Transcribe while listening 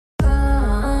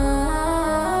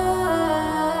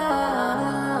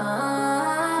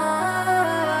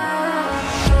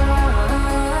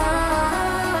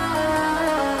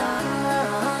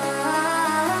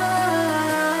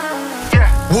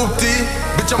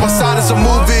on my side is a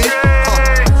movie.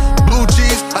 Blue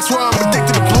cheese, I swear I'm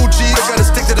addicted to blue cheese. I gotta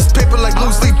stick to this paper like blue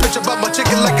sleep. Bitch about my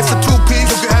chicken like it's a two-piece.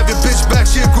 You can have your bitch back,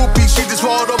 she a groupie. She just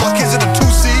swallowed all my kids in a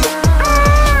 2-seat.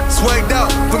 Swagged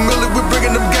out, familiar with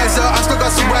bringing them gas out. I still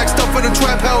got some rag stuff in the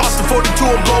trap house. Off the 42,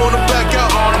 I'm blowing them back out.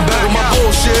 I'm back with my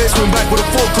bullshit, swing back with a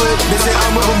full clip. They say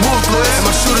I'm moving ruthless, and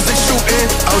my shooters they shooting.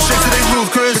 I was straight to they roof,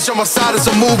 Chris. Bitch on my side is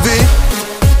a movie.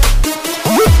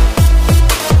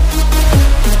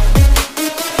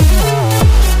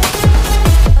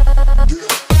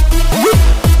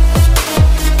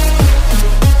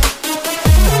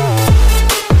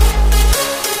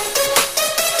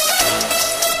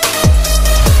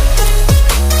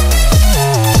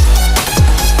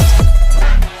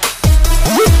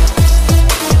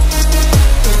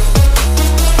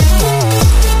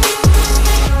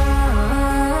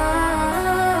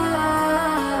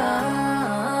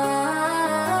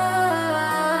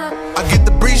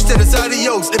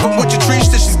 If I'm with your trees,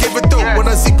 then she's giving through. When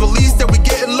I see police, then we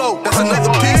getting low. That's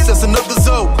another piece, that's another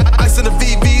zone. Ice in the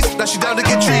VVs, now she down to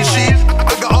get tree sheet.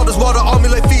 I got all this water on me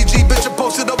like Fiji. Bitch, I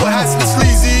posted up with hats and the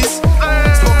sleazies.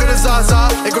 Smoking a Zaza,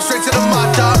 it goes straight to the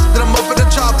mata. Then I'm up in the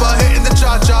chopper, hitting the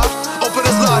cha-cha. Open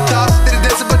as lata, then it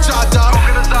dancing bachata.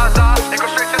 Smoking a Zaza, it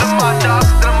goes straight to the mata.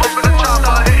 Then I'm up in the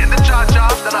chopper, hitting the cha-cha.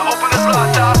 Then I open as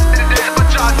lata, then it dancing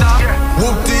bachata.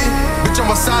 Whoopty, bitch on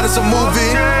my side is a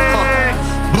movie.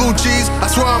 Blue cheese,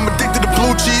 I swear I'm addicted to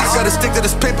blue cheese. I gotta stick to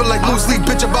this paper like blue sleep.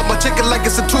 Bitch about my chicken like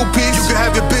it's a 2-piece. You can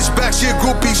have your bitch back, she a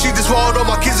groupie. She just swallowed all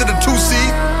my kids in a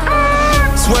 2-seat.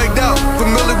 Swagged out,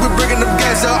 familiar with bringing them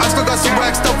gas out. I still got some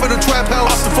rag stuff in the trap house.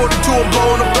 Off the 42, I'm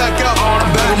blowing them back out. I'm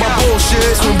back with my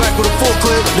bullshit, swing back with a full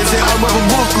clip. They say I'm moving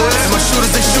ruthless, and my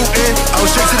shooters they shooting. I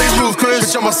was straight to they roof, Chris.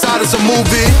 Bitch on my side is a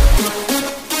movie.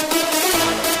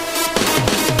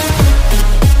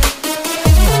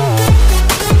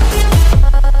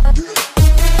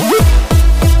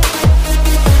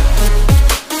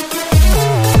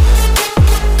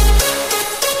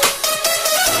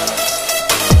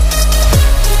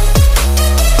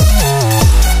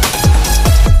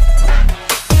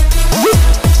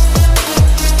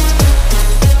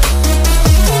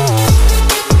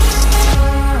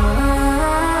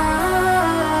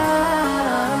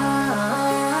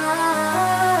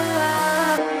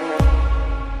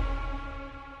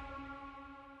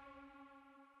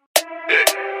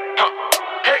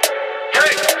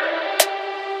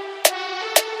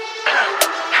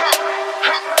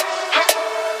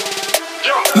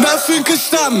 Nothing can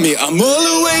stop me, I'm all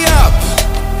the way up.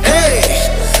 Hey,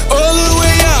 all the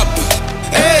way up.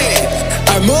 Hey,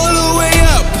 I'm all the way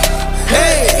up.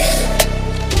 Hey,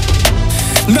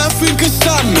 nothing can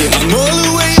stop me, I'm all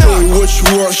the way up. Show you what you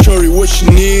want, show you what you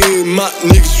need. My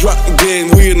niggas rock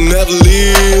again, we ain't never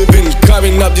leaving.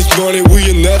 Carving up this money, we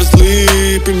ain't never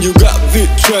sleeping. You got the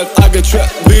trap, I got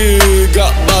trap big.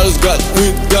 Got bottles, got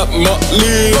weed, got my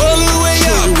lead. All the way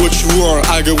up. Show you what you want,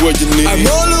 I got what you need. I'm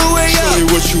all the way up. Show you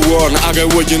what you want, I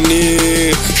got what you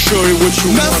need. Show you what you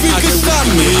want, I got what you need. Nothing can stop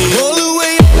me, all the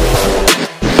way up.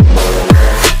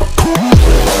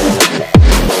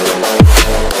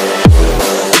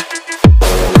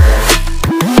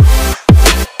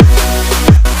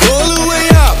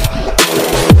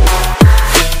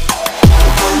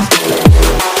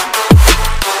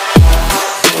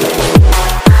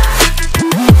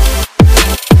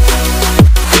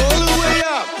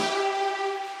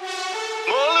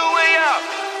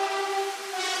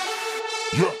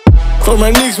 For my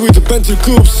niggas with the Bentley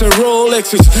coupes and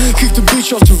Rolexes, kick the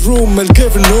bitch off the room and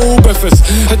give her no breakfast.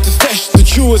 Had to stash the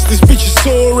jewels, this bitch is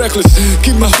so reckless.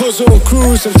 Keep my hoes on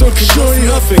cruise, I'm talking showing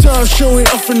nothing. Time showing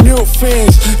off for new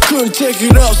fans. Couldn't take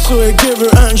it off, so I gave her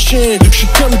unchained.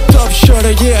 She come top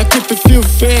shotter, yeah, I keep a few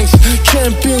fangs.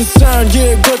 Champion sound,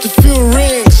 yeah, got a few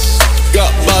rings.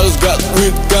 Got bottles, got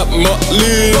weed, got my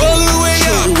lead. All the way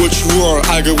up. Show you what you want,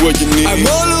 I got what you need. I'm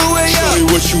all the way up. Show you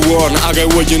what you want, I got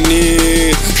what you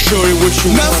need. Show you what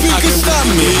you want, I got what you need. Nothing can stop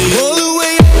me. All the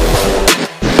way up.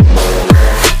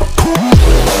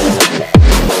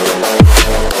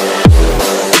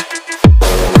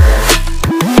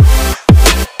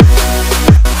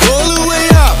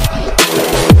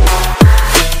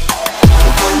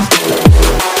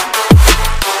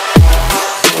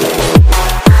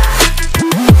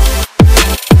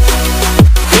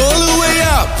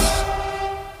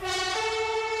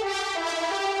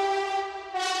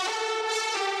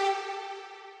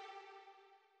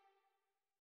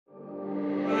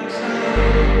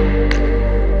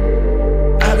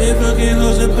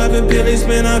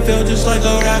 Man, I feel just like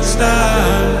a rock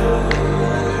star.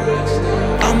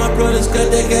 All my brothers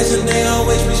got that gas and they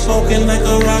always be smoking like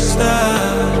a rock star.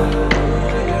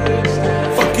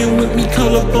 Fuck fucking with me,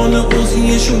 call up on the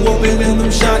Uzi and shoot open in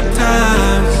them shot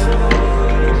times.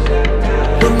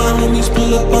 When my homies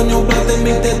pull up on your block, they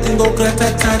make that thing go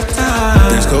grata-ta-ta.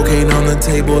 There's cocaine on the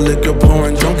table, liquor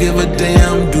pouring, don't give a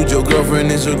damn. Dude, your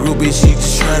girlfriend is a groupie, she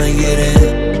just tryna get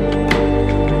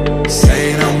in.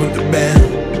 Saying I'm with the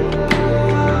band.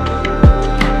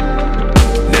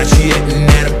 Now she acting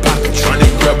out of pocket,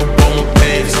 tryna grab up on my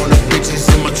pants. On the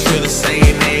bitches in my trailer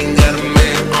saying they ain't got a man.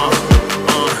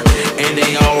 And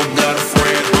they all got a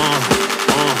friend.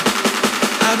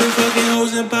 I've been fucking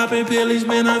hoes and popping pillies,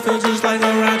 man, I feel just like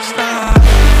a rock star.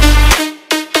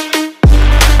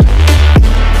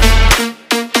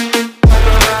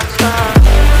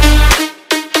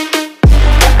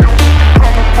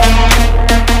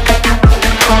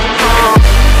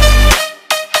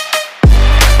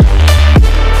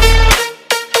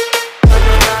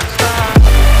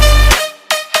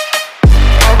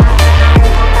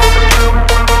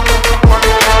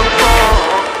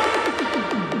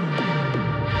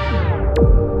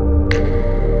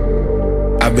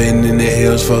 I've been in the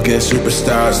hills, fucking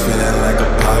superstars, feeling like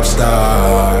a pop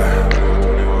star.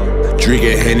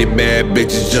 Drinking Henny, bad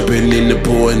bitches jumping in the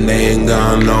pool and they ain't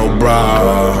got no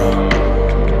bra.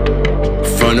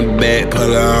 From the back, put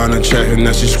her on the track and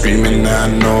now she screaming, I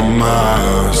know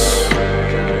mas.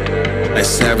 That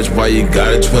savage, why you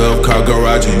got a 12-car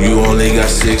garage and you only got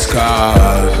 6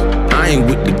 cars? I ain't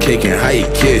with the cake and how you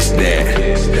kiss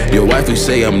that. Your wife will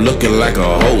say I'm looking like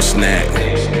a whole snack.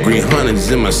 Green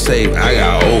Hunnits in my safe, I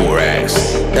got old racks.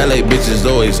 LA bitches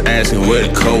always asking where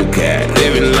the coke at.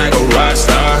 Living like a rock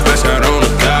star, smash out on a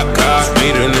cop car.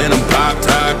 Sweeter than a pop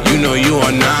top, you know you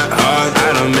are not hard.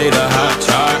 I done made a hot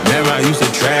chart, remember I used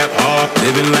to trap hard.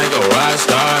 Living like a rock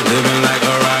star, living like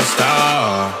a rock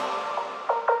star.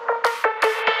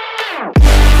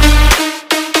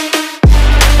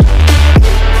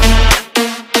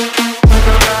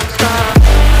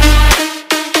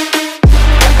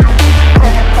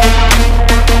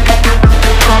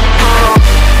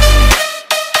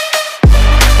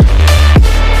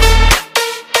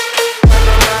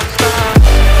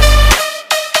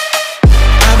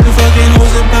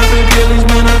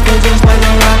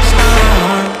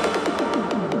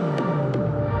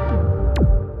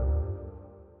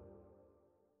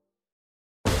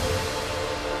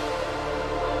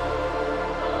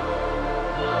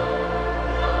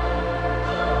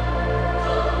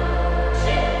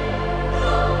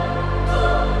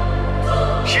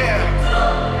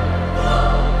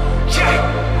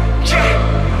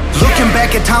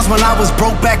 When I was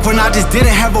broke back when I just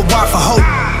didn't have a word for hope.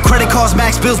 Credit cards,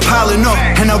 max bills piling up,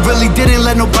 and I really didn't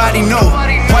let nobody know.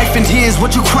 Wife in tears,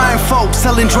 what you crying for?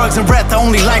 Selling drugs and rap, the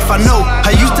only life I know.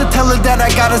 I used to tell her that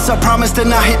I got us, I promised to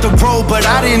not hit the road, but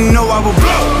I didn't know I would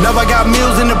blow. Now I got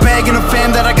meals in the bag and a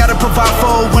fam that I gotta provide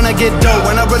for when I get dough.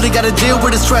 And I really gotta deal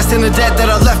with the stress and the debt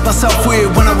that I left myself with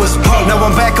when I was broke. Now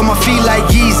I'm back on my feet like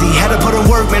Yeezy. Had to put in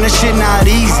work, man, that shit not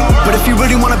easy. But if you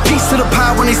really want a piece of the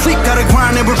pie when they sleep, gotta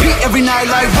grind and repeat every night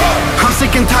like whoa. I'm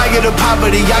sick and tired of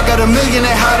poverty, I got a million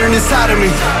that hiding inside of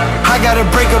me. I gotta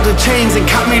break up the chains and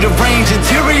cop me the range,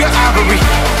 interior ivory.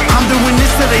 I'm doing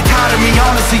this till they tired of me,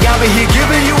 honestly, I've been here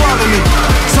giving you all of me.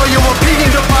 So your opinion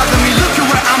don't bother me, look at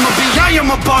where I'ma be, I am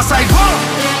a boss like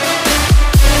whoa.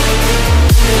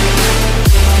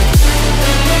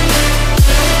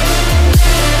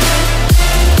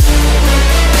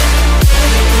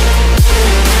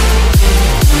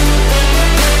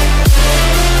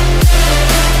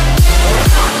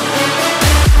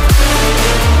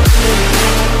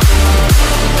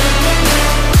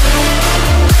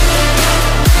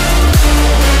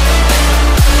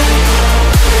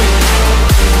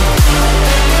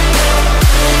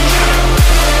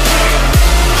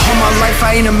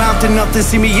 I ain't amount to nothing,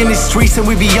 see me in the streets and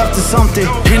we be up to something.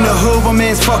 In the hood, my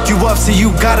mans fuck you up, so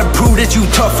you gotta prove that you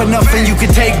tough enough. And you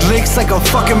can take licks like a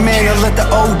fucking man and let the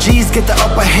OGs get the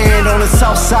upper hand. On the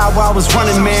south side while I was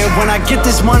running, man, when I get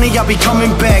this money, I'll be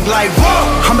coming back like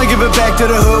whoa. I'ma give it back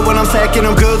to the hood when I'm stacking,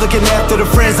 I'm good looking after the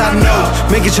friends I know.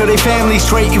 Making sure they family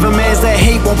straight, even mans that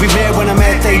hate won't be mad when I'm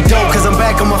at they dope. Cause I'm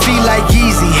back on my feet like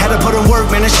Yeezy. Had to put in work,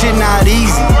 man, that shit not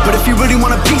easy. But if you really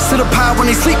want a piece of the pie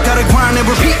when they sleep, gotta grind and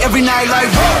repeat every night like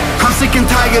I'm sick and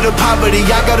tired of poverty,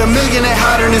 I got a million that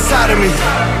hiding inside of me.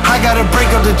 I gotta break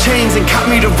up the chains and cop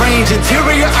me the range,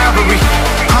 interior ivory.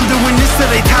 I'm doing this till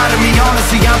they tired of me,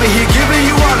 honestly, I've been here giving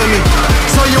you all of me.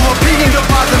 So your opinion don't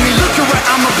bother me, look at where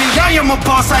I'ma be, I am a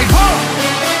boss like whoa.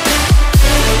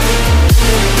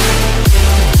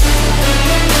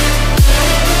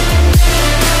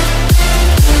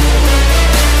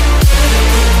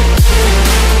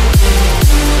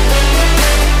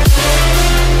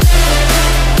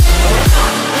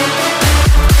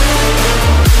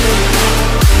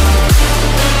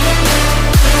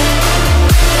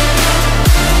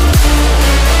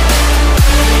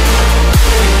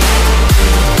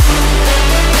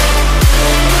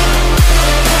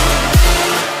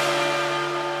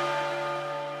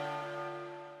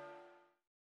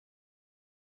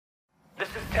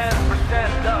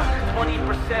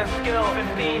 skill,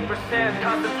 15%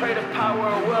 concentrated power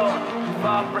of will,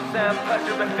 5%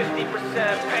 pleasure and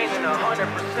 50% pain, and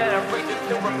 100% reason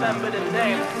to remember the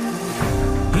name.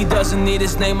 He doesn't need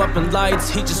his name up in lights,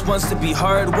 he just wants to be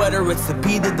heard. Whether it's the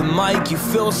beat of the mic, you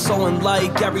feel so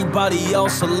unlike everybody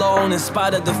else alone. In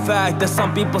spite of the fact that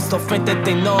some people still think that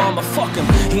they know him, but fuck him,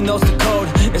 he knows the code.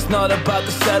 It's not about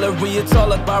the salary, it's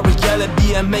all about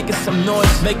reality and making some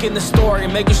noise, making the story,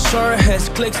 making sure his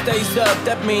click stays up.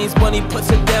 That means when he puts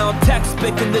it down, tax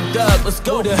picking the dub. Let's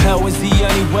go. Who the hell is he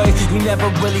anyway? He never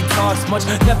really talks much,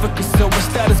 never concealed with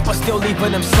status, but still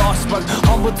leaving him sauce-struck.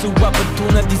 Humble to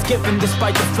opportunities given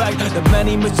despite the fact that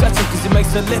many majestic, cause he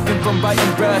makes a living from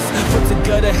writing brass. Put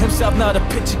together himself, not a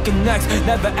picture connects.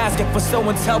 Never asking for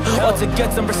someone's help or to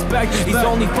get some respect. He's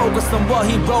only focused on what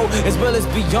he wrote, as well as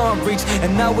beyond reach.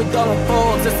 And now it all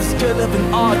unfolds as the skill of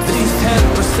an artist. He's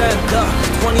 10% luck,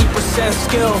 20%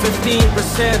 skill,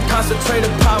 15%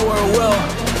 concentrated power of will,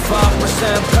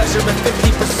 5% pleasure and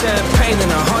 50% pain,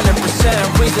 and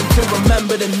 100% reason to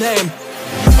remember the name.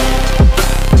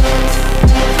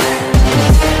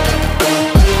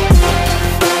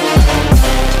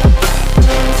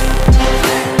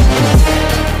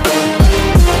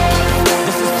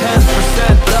 This is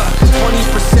 10% luck,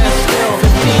 20% skill,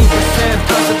 15%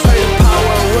 concentrated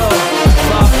power of will,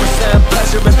 5%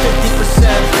 pleasure and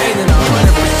 50% pain, and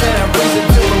 100% reason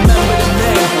to remember the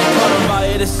name. Caught him by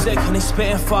it is sick and he's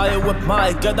spitting fire with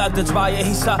Mike. Got out the dryer,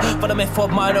 he saw, but I'm in for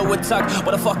minor with tuck.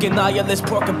 What a fucking nihilist,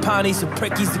 porcupine, he's a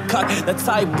prick, he's a cuck. The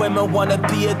type women wanna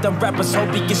be it, the rappers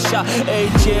hope he gets shot.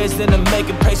 8 years in the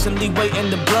making, patiently waiting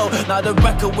to blow. Now the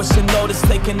record with your notice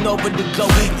taking over the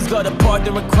globe. He's got a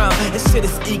partner in crown, his shit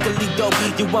is equally dope.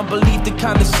 You won't believe the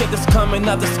kind of shit that's coming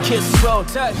out this kid's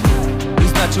throat.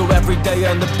 He's not your everyday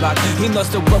on the block, he knows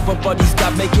the work of what he's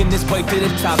got, making his way to the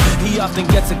top. He often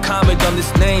gets a comment on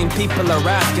his name, people are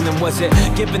asking him, was it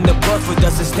given the birth or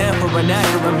does it stand for an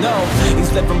acronym? No,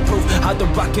 he's living proof, how to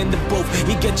rock in the booth.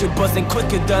 He get you buzzing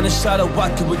quicker than a shot of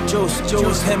vodka with juice.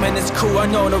 Him and his crew are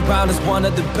known around as one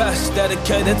of the best,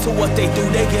 dedicated to what they do,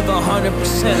 they give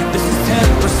 100%. This is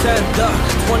 10% luck,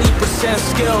 20%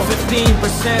 skill,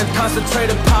 15%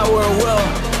 concentrated power of will,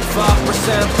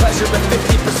 5% pleasure and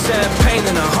 50% pain,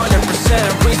 and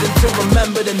 100% reason to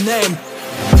remember the name.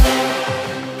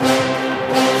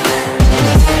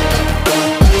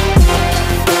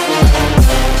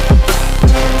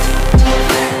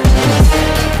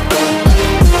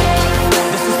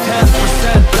 This is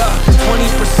 10% luck,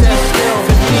 20% skill,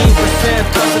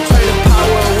 15% concentrated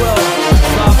power of will,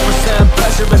 5%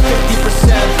 pleasure and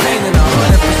 50% pain, and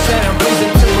 100% reason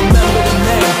to remember the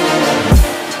name.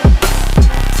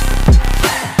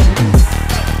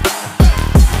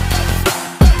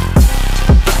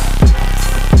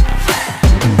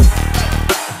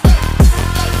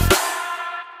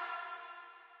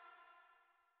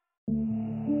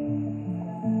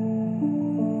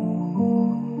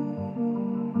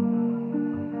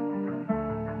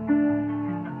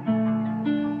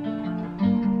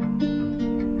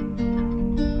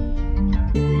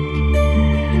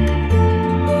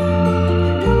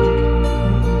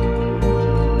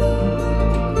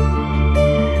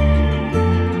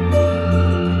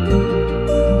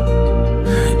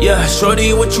 Yeah,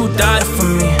 shorty, would you die for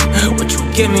me? Would you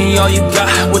give me all you got?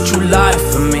 Would you lie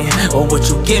for me? Or would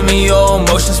you give me your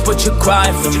emotions, would you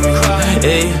cry for me?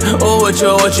 Hey, or would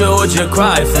you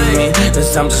cry for me?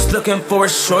 Cause I'm just looking for a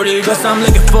shorty, cause I'm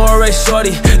looking for a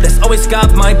shorty that's always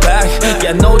got my back.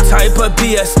 Yeah, no type of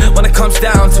BS when it comes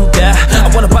down to that.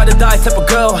 I wanna ride or die type of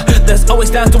girl that's always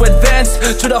down to advance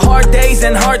through the hard days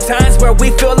and hard times where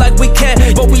we feel like we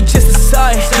can't, but we just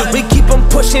decide. We keep on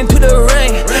pushing to the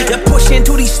rain, yeah, pushing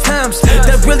to these times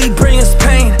that really bring us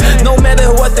pain. No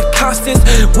matter what the cost is,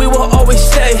 we will always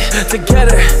stay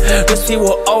together, cause we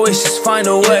will always just find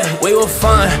a way. We will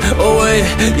find a way,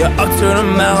 yeah, up to the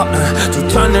mountain, through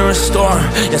thunder and storm.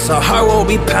 Yes, our heart will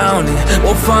be pounding.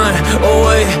 We'll find a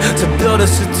way to build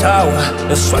us a tower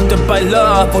that's structured by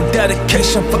love or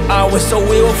dedication for hours. So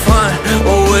we will find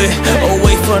a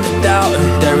way from the doubt.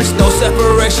 There is no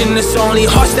separation, it's only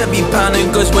hearts that be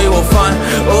pounding, cause we will find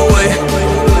a way.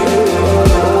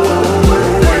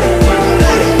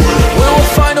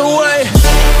 Find a way.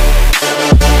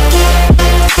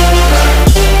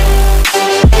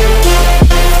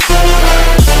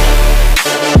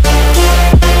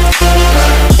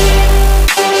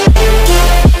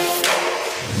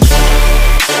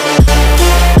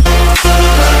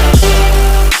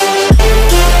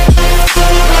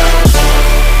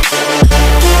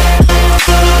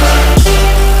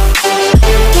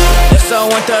 Yes, I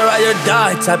want to ride or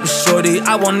die type of shorty,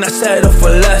 I will not settle for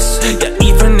less. Yeah,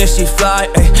 even if she fly,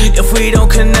 ay, if we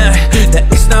don't connect, that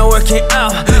it's not working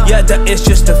out. Yeah, that is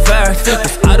just a fact.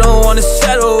 Cause I don't wanna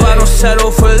settle, I don't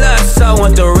settle for less. I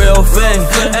want the real thing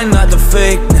and not the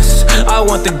fakeness. I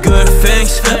want the good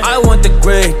things, I want the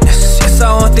greatness. Yes,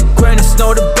 I want the greatness,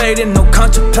 no debating, no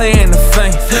contemplating the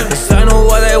fame. Cause I know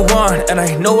what I want and I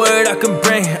know what I can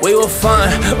bring. We will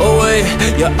find a way,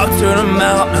 yeah, up to the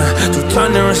mountain, to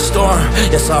thunder and storm.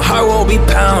 Yes, our heart will be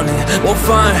pounding. We'll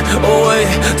find a way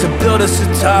to build us a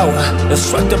tower,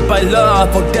 constructed by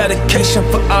love or dedication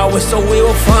for hours. So we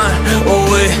will find a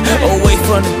way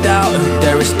from the doubt.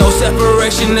 There is no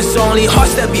separation, it's only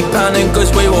hearts that be pounding.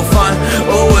 Cause we will find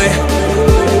a way.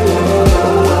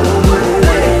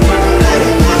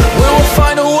 We will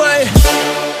find a way.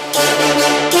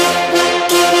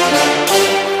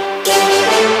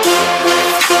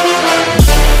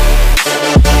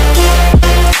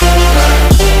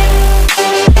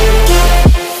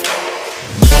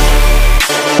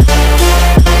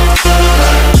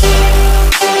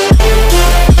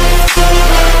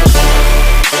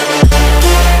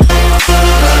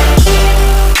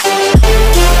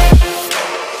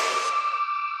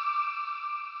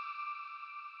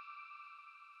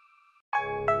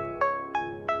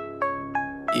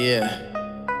 Yeah.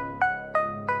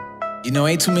 You know,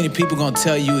 ain't too many people gonna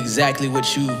tell you exactly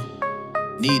what you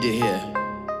need to hear.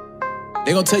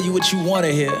 They gonna tell you what you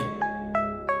wanna hear.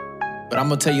 But I'm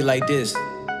gonna tell you like this.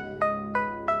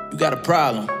 You got a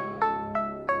problem.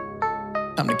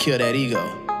 Time to kill that ego.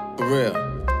 For real.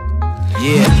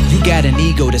 Yeah, you got an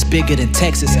ego that's bigger than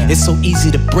Texas. It's so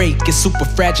easy to break, it's super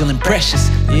fragile and precious.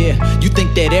 Yeah, you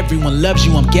think that everyone loves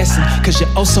you, I'm guessing, cause you're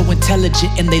oh so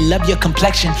intelligent and they love your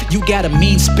complexion. You got a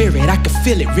mean spirit, I can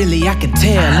feel it, really I can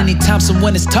tell. Anytime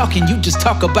someone is talking, you just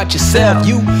talk about yourself.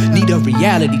 You need a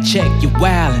reality check, you're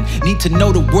wildin'. Need to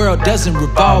know the world doesn't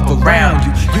revolve around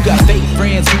you. You got fake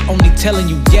friends who only telling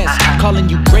you yes, calling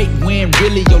you great when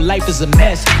really your life is a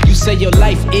mess. You say your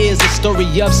life is a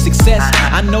story of success.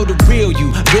 I know the real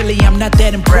you, really I'm not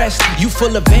that impressed. You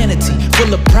full of vanity,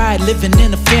 full of pride, living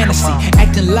in a fantasy,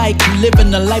 acting like you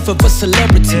living the life of a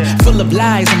celebrity. Full of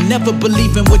lies, I'm never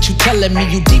believing what you telling me.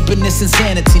 You deep in this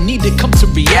insanity, need to come to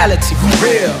reality. For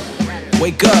real,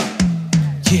 wake up.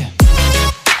 Yeah.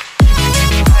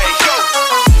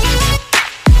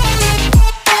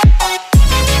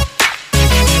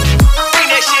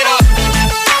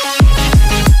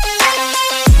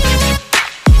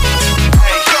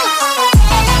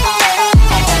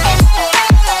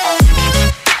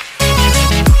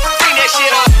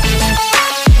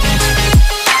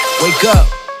 Up.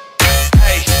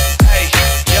 Hey, hey,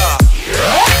 yeah.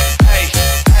 Hey,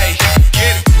 hey,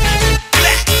 get it.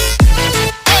 Black.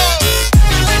 Oh.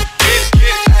 Get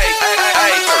it, hey, hey,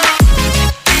 hey.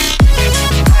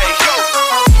 Hey, go.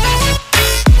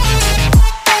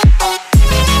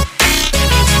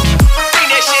 Bring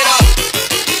that shit up.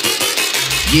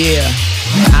 Yeah,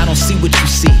 I don't see what you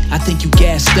see. I think you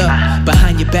gassed up.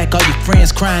 Behind your back, all your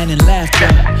friends crying and laughter.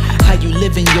 How you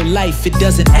living your life, it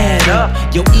doesn't add up.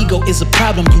 Your ego is a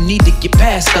problem, you need to get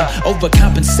past the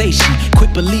overcompensation.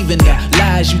 Quit believing the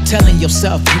lies you telling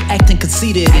yourself. You acting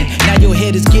conceited and now your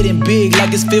head is getting big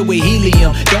like it's filled with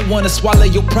helium. Don't wanna swallow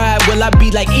your pride, well I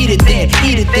be like eat it then,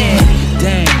 eat it then.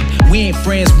 Dang, we ain't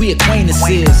friends, we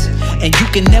acquaintances. And you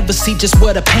can never see just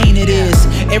what a pain it is.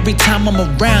 Every time I'm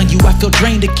around you, I feel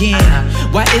drained again.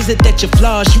 Why is it that your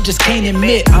flaws you just can't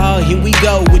admit? Oh, here we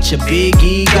go with your big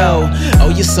ego.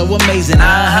 Oh, you're so amazing,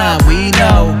 we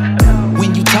know.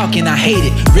 When you talking, I hate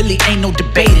it. Really ain't no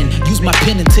debating. Use my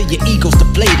pen until your ego's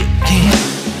deflated. Yeah.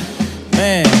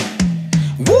 Man.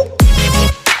 Woo.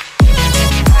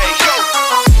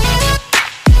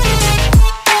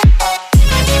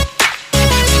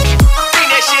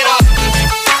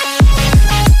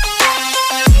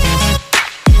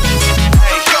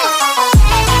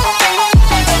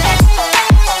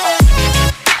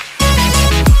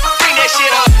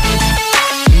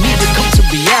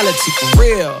 For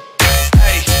real.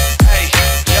 Hey, hey,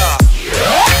 yeah.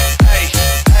 Hey,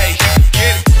 hey,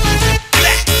 get it.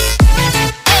 Black.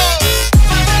 Oh.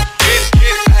 Get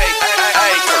it, hey, hey,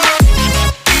 hey.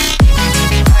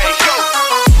 Hey, go.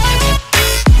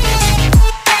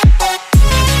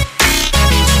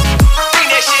 Bring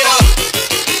that shit up.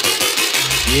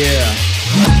 Yeah.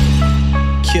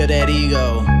 Kill that ego.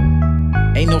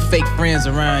 Ain't no fake friends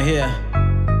around here.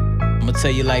 I'ma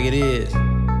tell you like it is.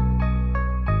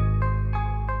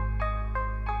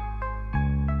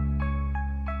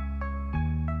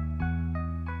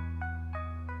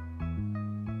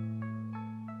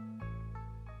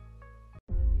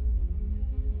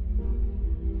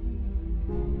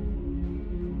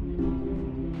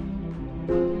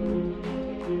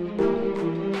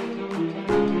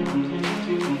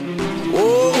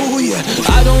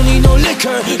 no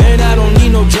liquor, and I don't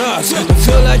need no drugs. I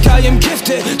feel like I am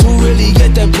gifted to really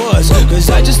get that buzz, cause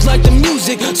I just like the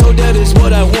music, so that is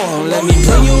what I want. Let me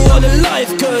bring you all to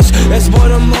life, cause that's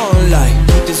what I'm on. Like,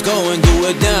 just go and do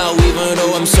it now, even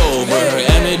though I'm sober.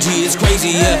 Energy is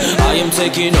crazy, yeah, I am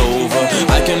taking over.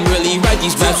 I can really write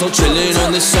these raps so chilling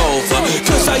on the sofa,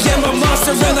 cause I am a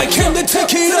monster and I came to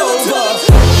take it over.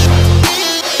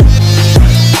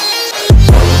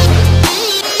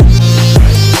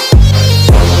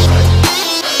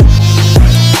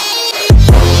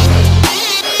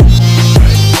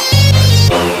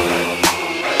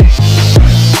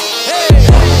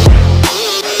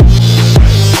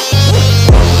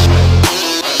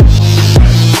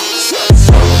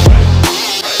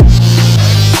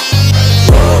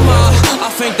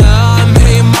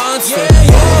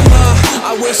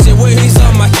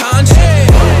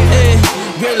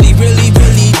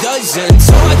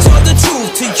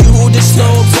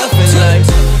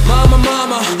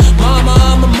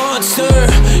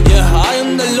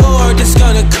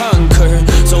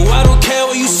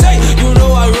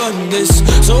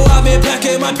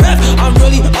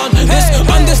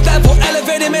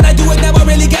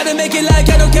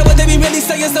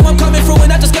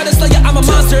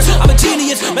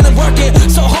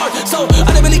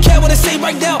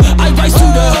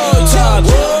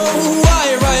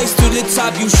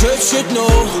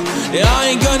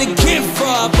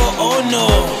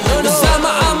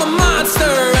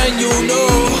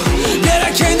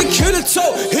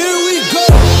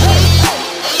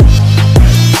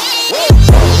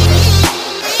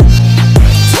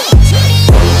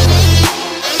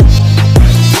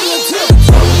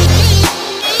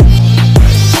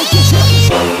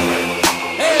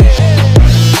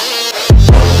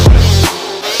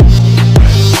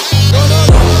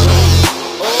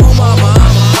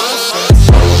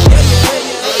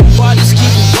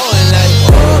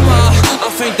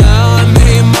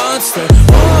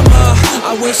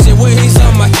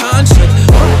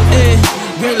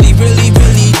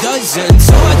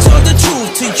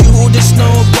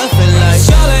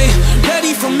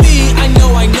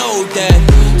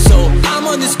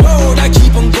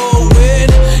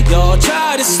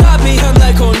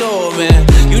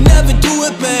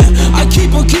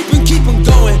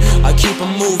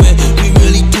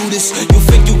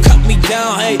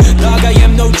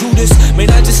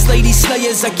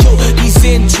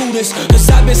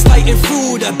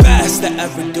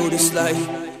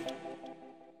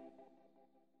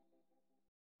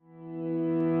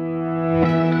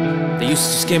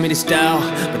 Give me the style,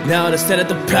 but now they said it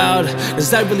the proud.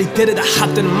 Cause I really did it, I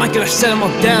hopped in the mic and I shut them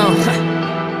all down.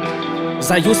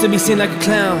 Cause I used to be seen like a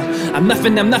clown. I'm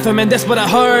nothing, man, that's what I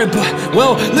heard. But,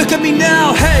 well, look at me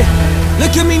now, hey,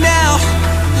 look at me now.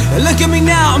 Look at me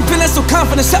now, I'm feeling so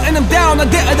confident, shutting them down. I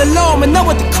did it alone, and not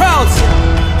with the crowds.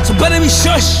 So better be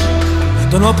shush,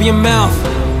 don't open your mouth.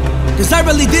 Cause I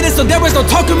really did it, so there was no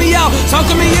talking me out.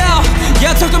 Talking me out,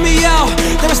 yeah, talking me out.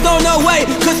 There was no way,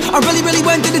 cause I really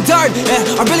went through the dirt. Yeah,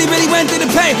 I really went through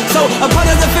the pain. So I'm part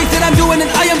of the things that I'm doing,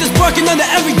 and I am just working on it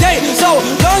every day. So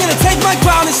I'm gonna take my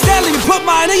crown and stand and put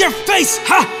mine in your face,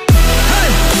 ha! Hey.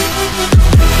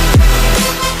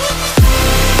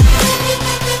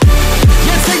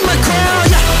 Yeah, take my crown,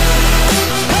 yeah.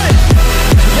 Hey.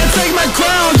 Yeah, take my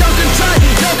crown. Y'all can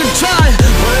try,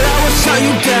 but I will shut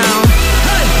you down.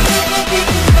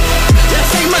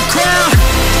 Take my crown.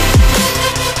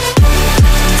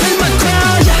 Take my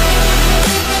crown, yeah.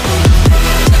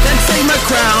 Then take my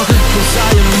crown. Cause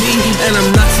I am me and I'm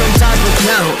not some type of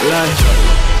clown. Like,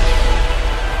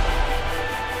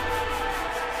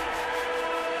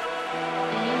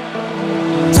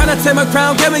 tryna take my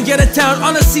crown, can we get it down?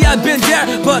 Honestly, I've been there,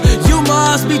 but you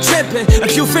must be tripping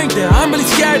if you think that I'm really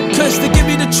scared. Cause to give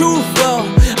you the truth, well,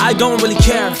 I don't really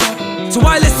care. So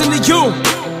I listen to you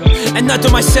and not to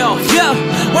myself, yeah.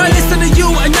 When I listen to you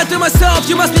and not to myself,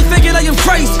 you must be thinking I am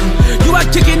crazy. You are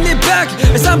kicking it back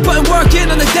as I'm putting work in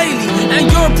on the daily.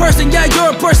 And you're a person, yeah,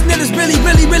 you're a person that is really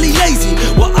lazy.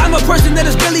 Well, I'm a person that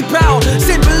is really proud,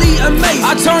 simply amazing.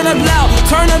 I turn up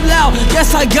loud,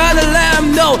 yes, I gotta let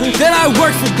them know that I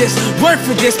work for this,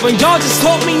 but y'all just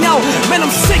told me no. Man,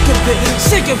 I'm sick of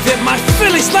it, my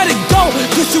feelings, let it go.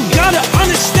 Cause you gotta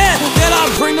understand that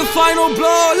I bring the final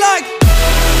blow like.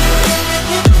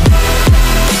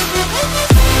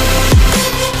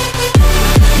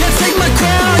 Take my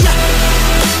crown, yeah.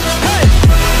 Hey,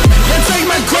 yeah, take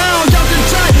my crown. Y'all can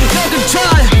try.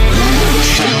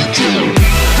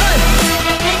 Hey,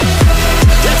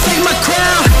 yeah, take my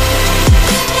crown.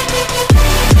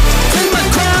 Take my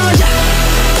crown, yeah.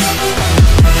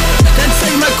 Then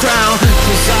take my crown.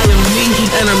 Cause I am me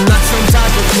and I'm not some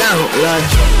type of clown. Like,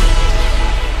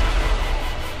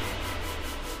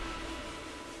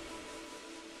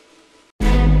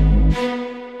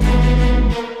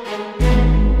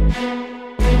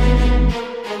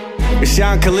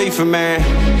 John Khalifa, man.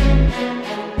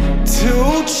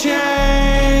 2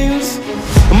 Chainz.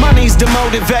 Money's the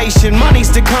motivation,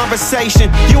 money's the conversation.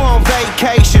 You on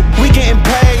vacation, we getting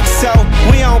paid, so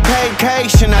we on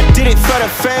vacation. I did it for the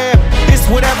fam, it's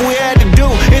whatever we had to do,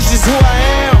 it's just who I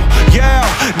am. Yeah,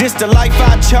 this the life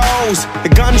I chose.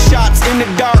 The gunshots in the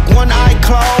dark, one eye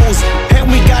closed, and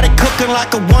we got it cooking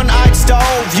like a one-eyed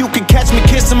stove. You can catch me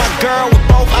kissing my girl with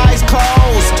both eyes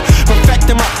closed.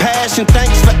 Perfecting my passion,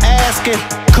 thanks for asking.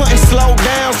 Couldn't slow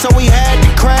down, so we had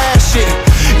to crash it.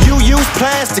 You use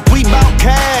plastic, we bout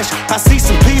cash. I see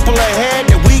some people ahead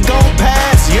that we gon'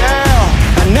 pass, yeah.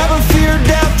 I never fear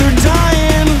death or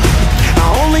dying, I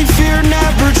only fear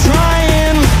never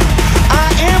trying. I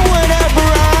am whatever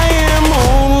I am,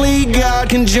 only God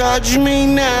can judge me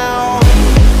now.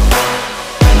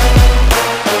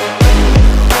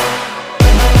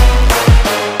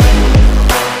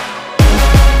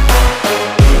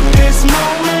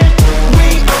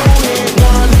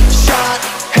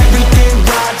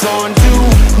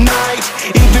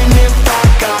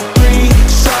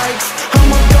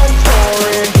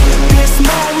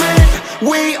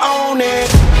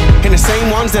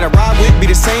 That I ride with,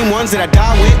 be the same ones that I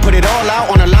die with. Put it all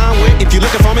out on the line with. If you're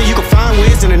looking for me, you can find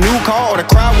Wiz in a new car or the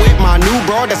crowd with. My new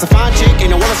broad, that's a fine chick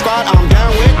in the Willer squad, I'm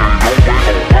down with.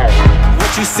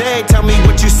 What you say, tell me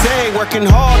what you say. Working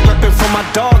hard, repping for my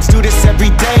dogs, do this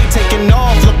every day. Taking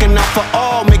off, looking out for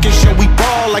all, making sure we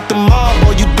ball like the mob.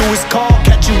 All you do is call,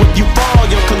 catch you if you fall,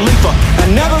 yo Khalifa. I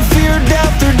never fear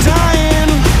death or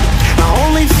dying, I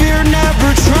only fear never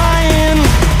trying.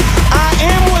 I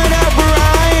am whatever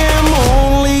I am,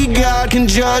 only God can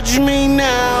judge me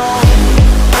now.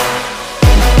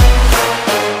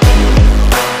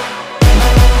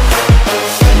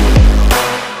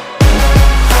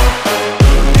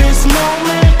 This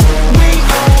moment, we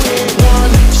own it.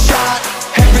 One shot,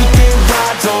 everything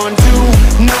rides on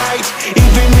tonight.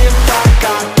 Even if I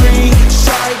got 3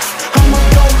 strikes, I'ma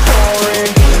go for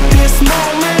it. This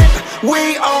moment, we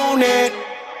own it.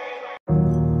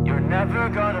 You're never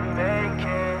gonna make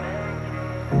it.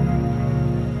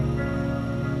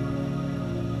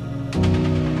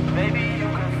 Maybe you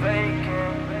can fake it.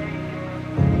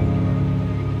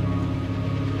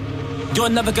 You're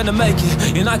never gonna make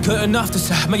it, you're not good enough to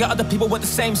say. Make other people with the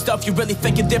same stuff, you really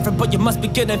think you're different, but you must be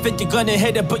getting it. You're gonna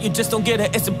hit it, but you just don't get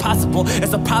it. It's impossible,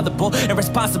 it's improbable,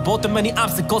 irresponsible. Too many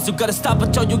obstacles, you gotta stop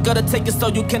it, yo. You gotta take it slow,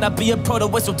 you cannot be a pro to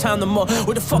waste your time no more.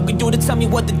 Who the fuck are you to tell me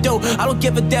what to do? I don't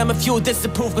give a damn if you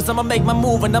disapprove, cause I'ma make my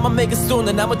move and I'ma make it soon.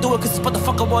 And I'ma do it cause it's what the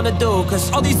fuck I wanna do.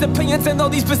 Cause all these opinions and all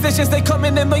these positions, they come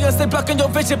in millions, they blocking your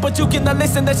vision. But you cannot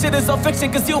listen, that shit is all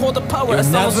fiction, cause you hold the power. You're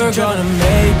never gonna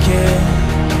make it.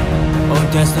 Oh,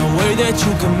 there's no way that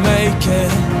you can make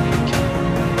it.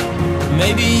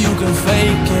 Maybe you can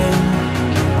fake it,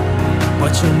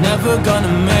 but you're never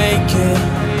gonna make it.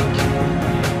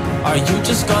 Are you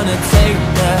just gonna take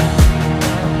that?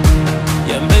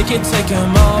 Yeah, make it, take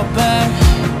them all back.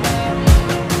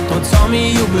 Don't tell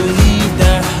me you believe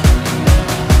that.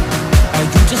 Are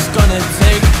you just gonna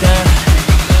take that?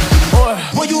 Or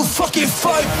will you fucking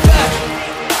fight back?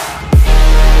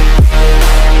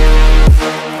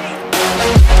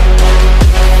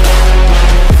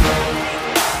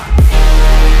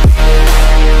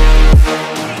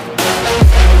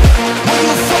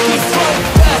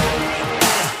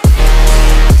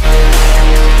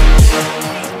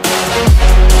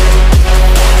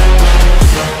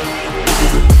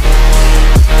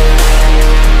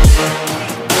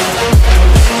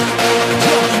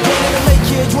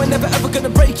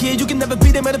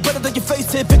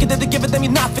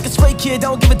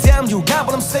 Don't give a damn, you got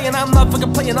what I'm saying. I'm not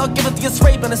fucking playing, I'll give it to you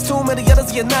straight. Man, there's too many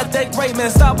others, you're not that great. Man,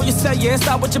 stop what you're saying,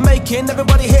 stop what you're making.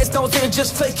 Everybody hates, don't say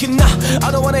just faking. Nah,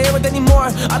 I don't wanna hear it anymore,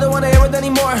 I don't wanna hear it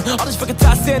anymore. All this fucking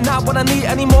talk saying not what I need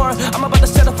anymore. I'm about to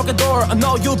shut the fucking door. I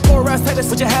know you poor ass haters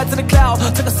with your heads in the cloud.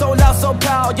 Took it so loud, so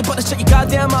proud. You better shut your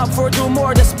goddamn mouth before I do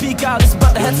more. Just speak out, it's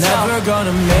about to head south. You're never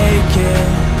gonna make it.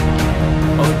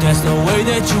 Oh, there's no way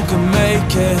that you can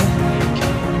make it.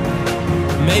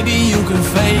 Maybe you can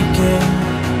fake it,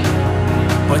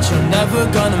 but you're never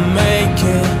gonna make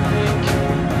it.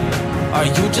 Are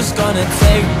you just gonna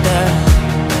take that?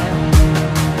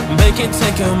 Make it,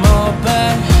 take them all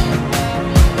back.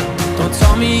 Don't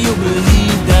tell me you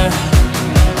believe that.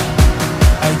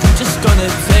 Are you just gonna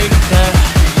take that?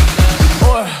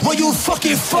 Or will you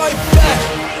fucking fight back?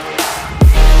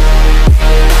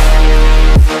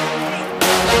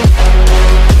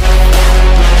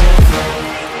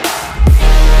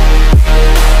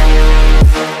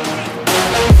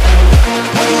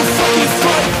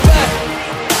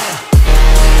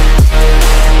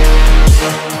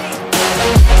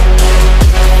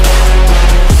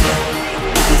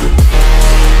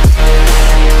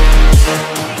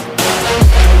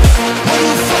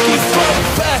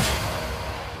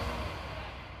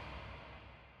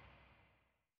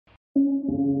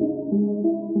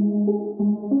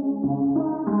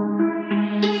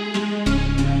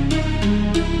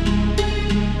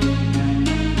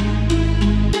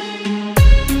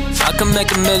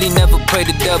 make a million, never pray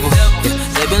the devil. Yeah,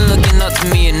 they've been looking up to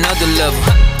me another level.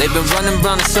 They've been running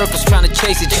round in circles trying to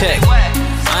chase a check.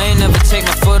 I ain't never take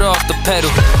my foot off the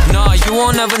pedal. Nah, you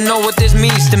won't ever know what this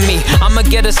means to me. I'ma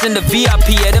get us in the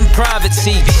VIP at them private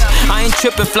seats. I ain't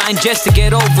tripping, flying jets to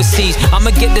get overseas.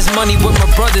 I'ma get this money with my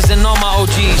brothers and all my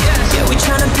OGs. Yeah, we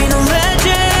tryna be no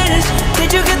legends. Did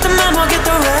you get the memo, get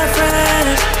the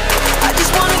reference? I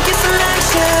just wanna get some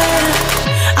action.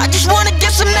 I just wanna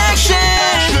get some action.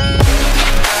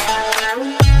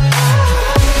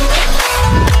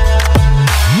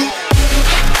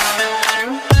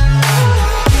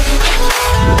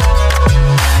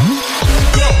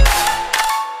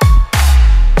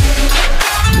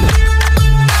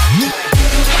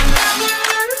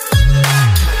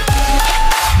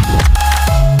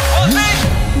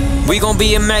 We gon'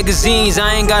 be in magazines,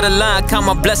 I ain't gotta lie, count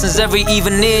my blessings every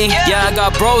evening. Yeah, I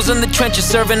got bros in the trenches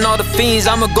serving all the fiends.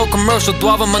 I'ma go commercial,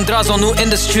 Duava, Mandrazo, new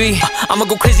industry. I'ma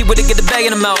go crazy with it, get the bag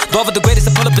in the mouth. Duava the greatest,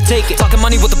 I pull up and take it. Talking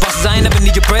money with the bosses, I ain't never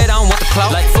need your bread, I don't want the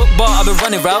clout. Like football, I've been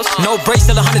running routes, no breaks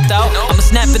till 100 out. I'ma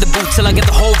snap in the boot till I get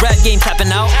the whole rap game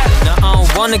tapping out. Now I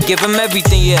don't wanna give him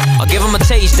everything, yeah. I'll give him a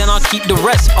taste, then I'll keep the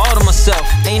rest all to myself.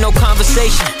 Ain't no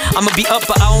conversation, I'ma be up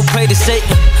but I won't pray to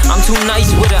Satan. I'm too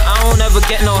nice with it, I don't ever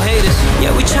get no haters.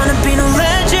 Yeah, we tryna be no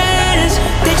legends.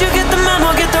 Did you get the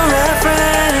memo, get the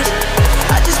reference?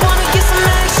 I just wanna get some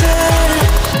action.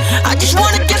 I just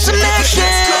wanna get some action.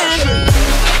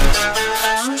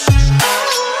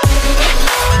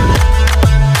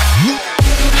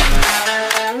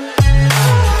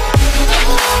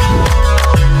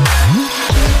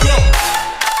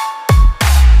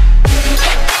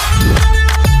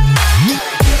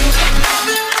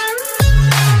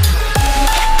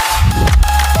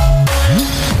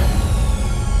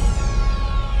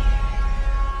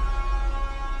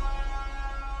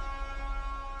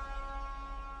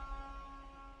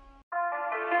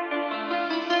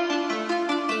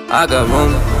 I got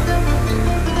room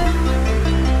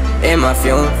in my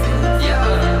fume.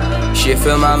 She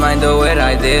fill my mind though with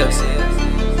ideas.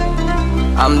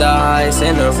 I'm the highest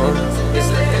in the room.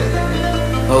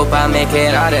 Hope I make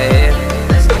it out of here.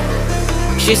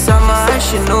 She saw my eyes,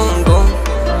 she knew I'm gone.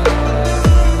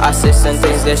 I said some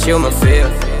things that she might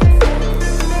feel.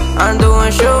 I'm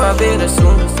doing sure I'll be the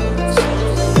soon.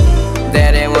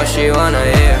 That ain't what she wanna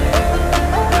hear.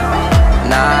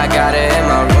 Now I got it in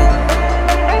my room.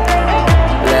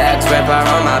 Legs wrap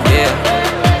around my beard.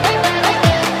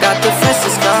 Got the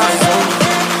fastest cars on.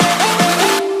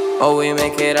 Oh, we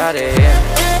make it out of here.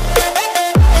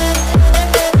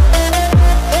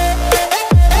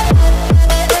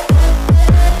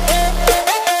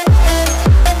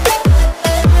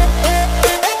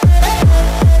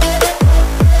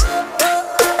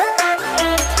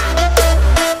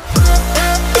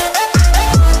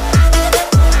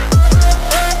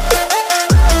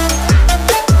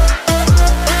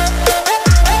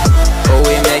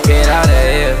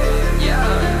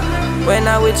 When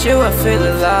I'm with you, I feel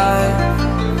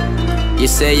alive. You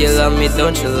say you love me,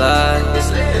 don't you lie?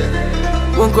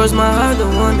 Won't cross my heart,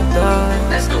 don't wanna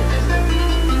die.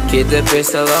 Keep the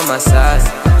pistol on my side.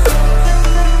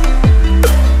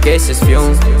 Cases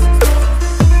fume.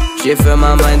 She fill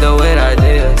my mind though with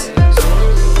ideas.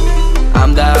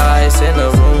 I'm the highest in the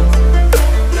room.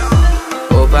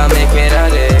 Hope I make it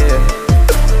out of here.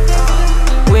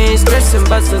 We ain't stressing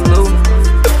but salute.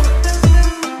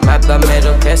 My blood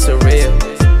metal cast a real.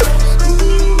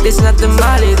 This not the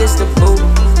molly, this the boo.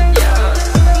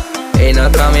 Ain't no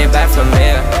coming back from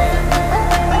here.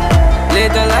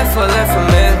 Live the life for left from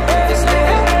here.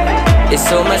 It's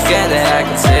so much gain that I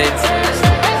can say.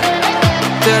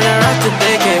 Turn around to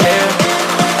take it here.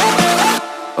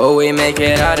 Oh, we make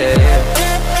it out of here.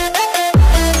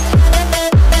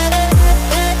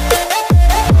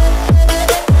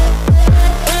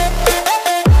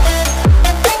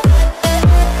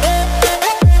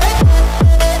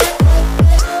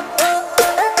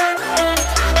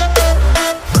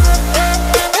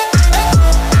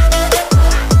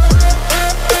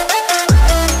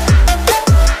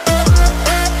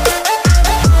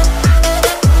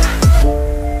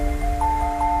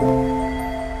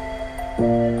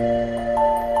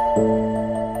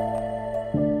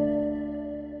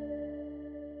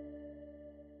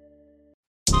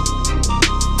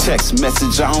 Text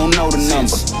message, I don't know the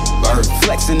number.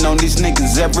 Flexing on these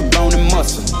niggas, every bone and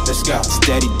muscle. Let's go.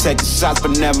 Steady taking shots,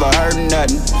 but never heard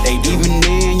nothing. Even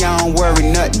then, y'all don't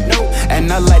worry nothing.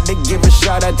 And I like to give a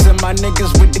shout out to my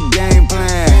niggas with the game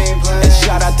plan. And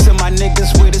shout out to my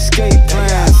niggas with escape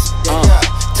plans.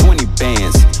 20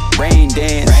 bands, rain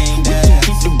dance. We can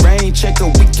keep the rain checker,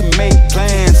 we can make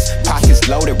plans. Pockets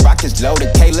loaded, rockets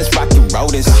loaded. K, let's rock and roll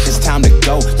this. It's time to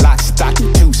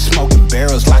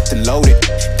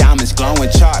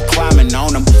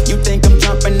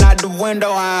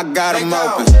window, I got them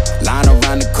open. Line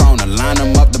around the corner, line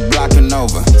them up the block and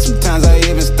over. Sometimes I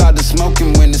even start to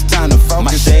smoking when it's time to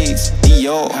focus. My shades,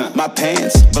 Dior, my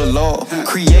pants, below.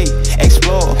 Create,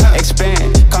 explore,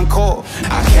 expand, concord.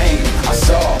 I came, I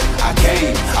saw, I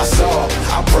came, I saw.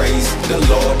 I praise the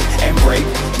Lord and break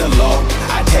the law.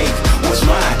 I take what's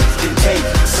mine, then take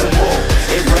some more.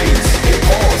 It rains, it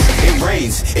pours, it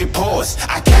rains, it pours.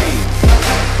 I came.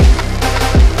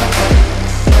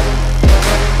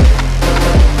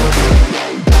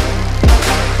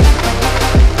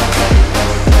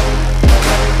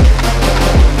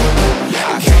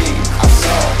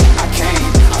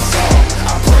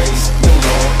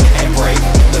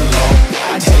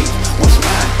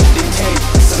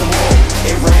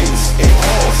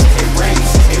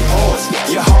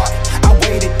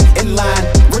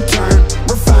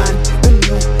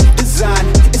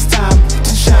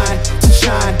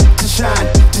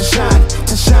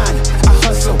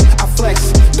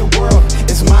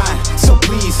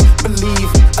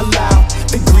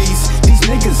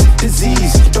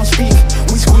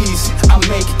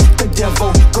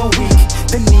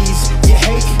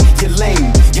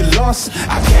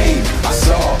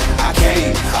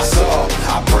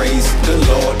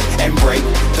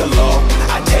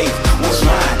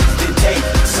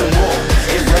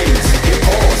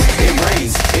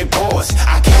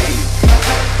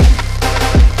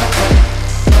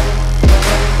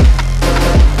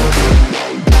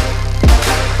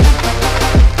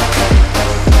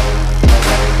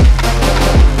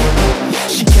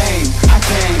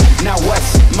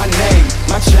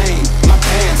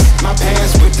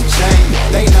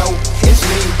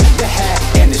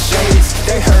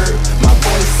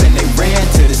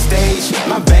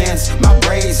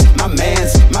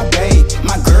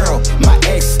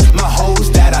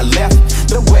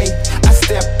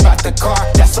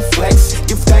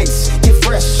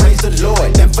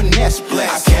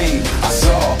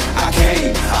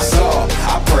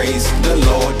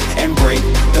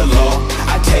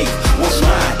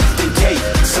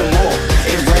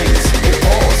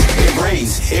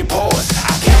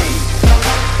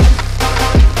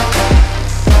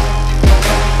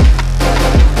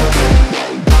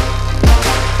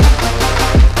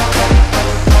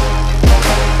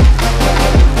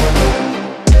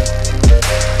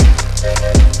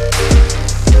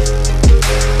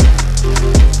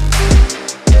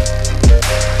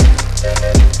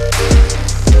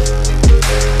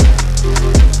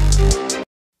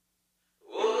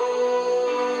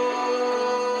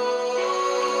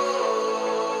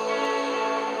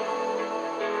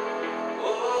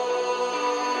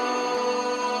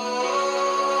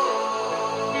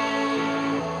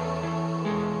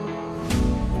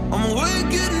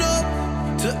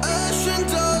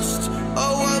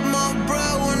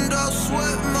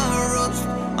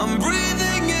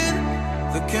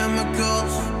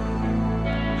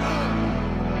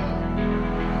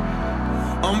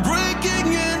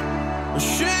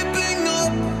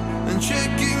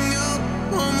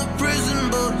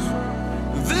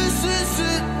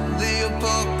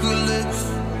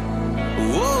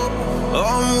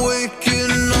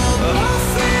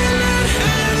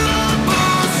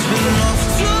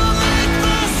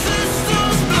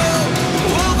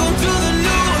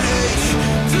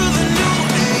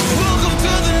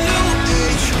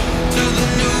 To the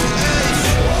new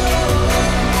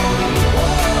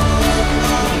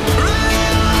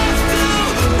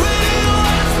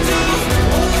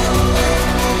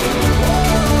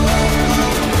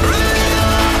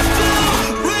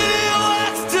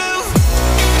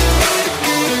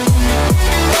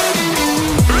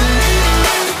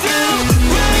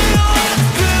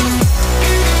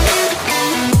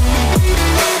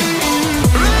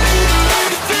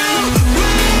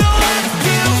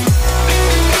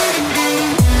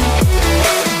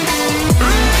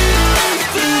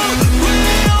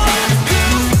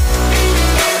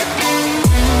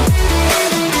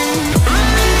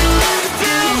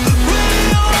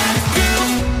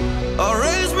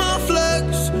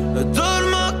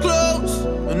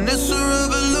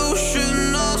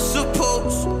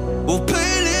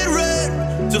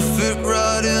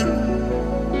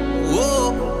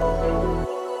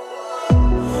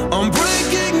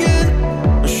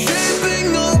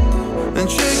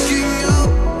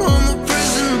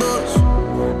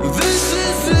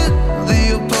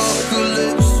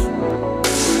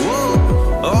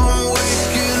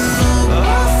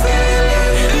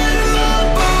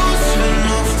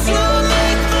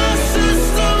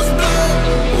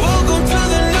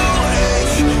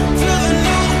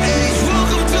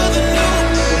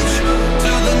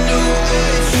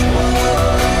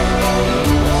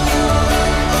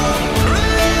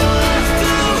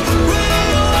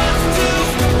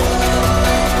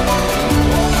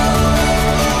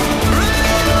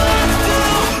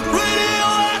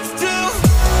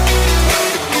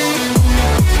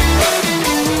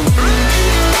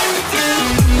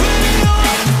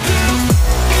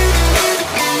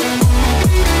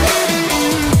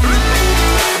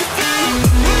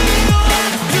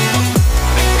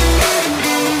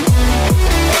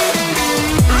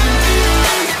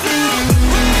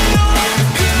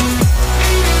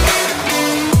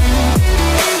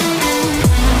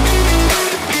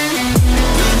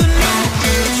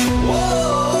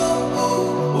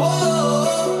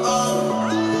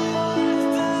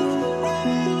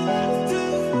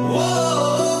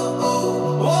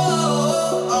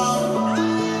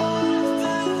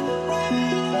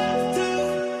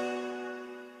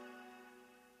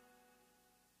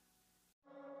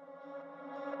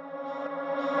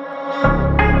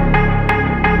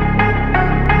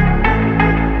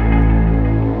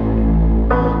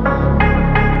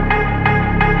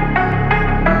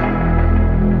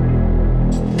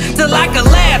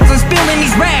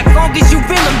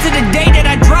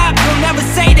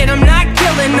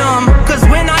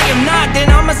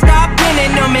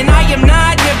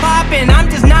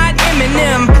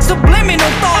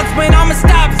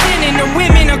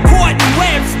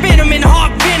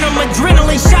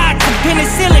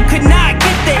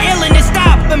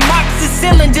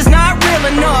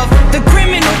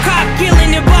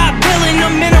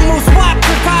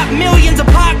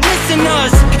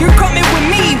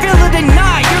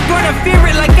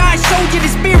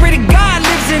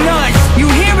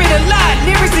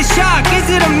shock. Is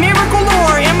it a miracle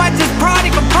or am I just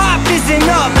product of pop? Listen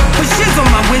up, but shizzle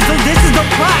my whistle, this is the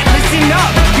plot. Listen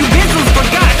up, you bizzles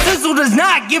forgot, Sizzle does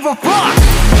not give a fuck.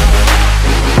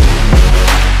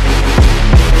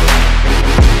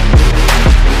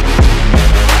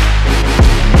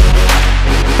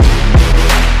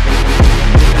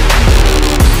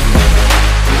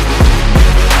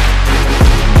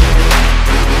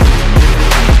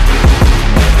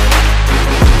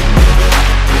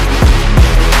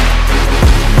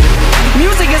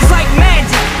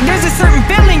 There's a certain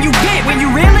feeling you get when you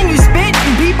reel and you spit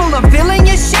and people are feeling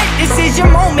your shit. This is your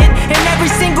moment and every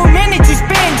single minute you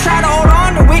spend, try to hold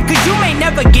on to it cause you may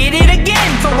never get it again.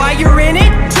 So while you're in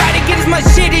it, try to get as much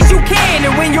shit as you can.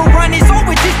 And when your run is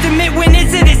over, just admit when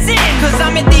it's in its end. Cause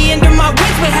I'm at the end of my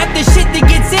wits with half the shit that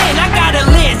gets in. I got a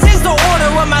list, here's the order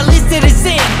of my list of the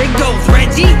sin. It goes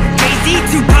Reggie, Jay-Z,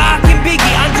 Tupac and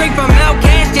Biggie, Andre from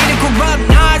Outkast, Jada Corrupt,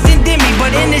 Nas and Demi.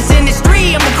 But in this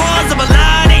industry, I'm the cause of a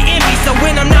lot of envy. So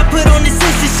when I'm not put on this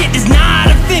list, this shit does not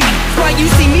offend me. That's why you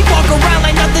see me walk around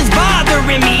like nothing's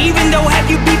bothering me. Even though half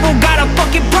you people got a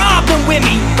fucking problem with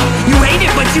me. You hate it,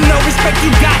 but you know respect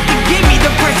you got to give me. The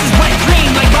press is wet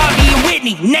dream like Bobby and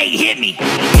Whitney. Nate hit me.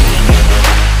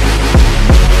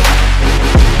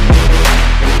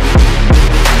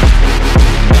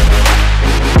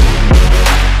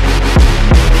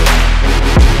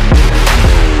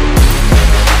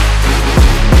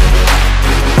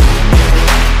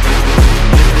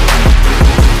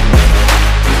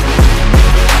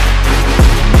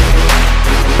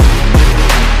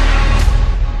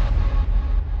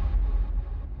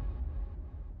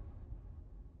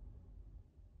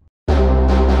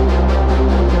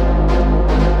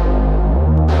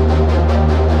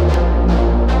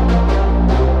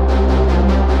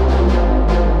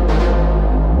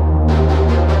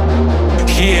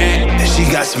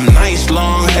 Some nice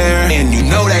long hair, and you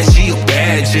know that she a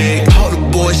bad chick. All the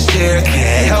boys stare,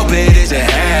 can't help it, it's a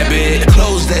habit. The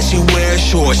clothes that she wears,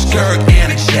 short skirt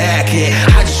and a jacket.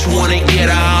 I just wanna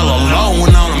get her all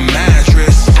alone on a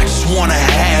mattress. I just wanna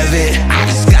have it, I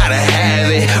just gotta have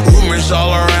it. Rumors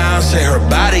all around say her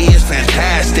body is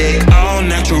fantastic. All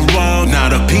natural,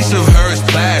 not a piece of her is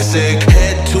plastic.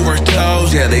 Head to her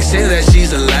toes, yeah, they say that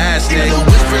she's elastic. The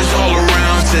whispers all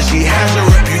around say she has a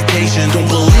reputation. Don't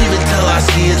believe it till I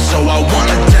see it, so I want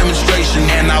a demonstration.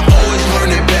 And I've always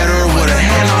learned it better with a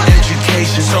hand on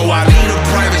education. So I need a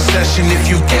private session if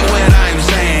you get what I'm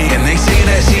saying. And they say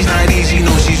that she's not easy,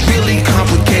 no, she's really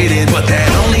complicated. But that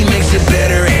only makes it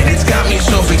better, and it's got me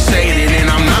so fixated. And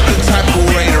I'm not the type to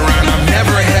wait around, I've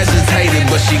never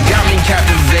hesitated. But she got me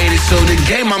captivated, so the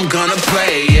game I'm gonna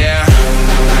play, yeah.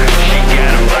 She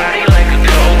got a body like a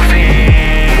coke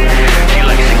fiend. She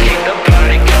likes to keep the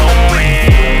party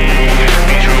going.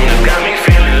 These rumors got me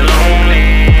feeling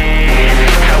lonely.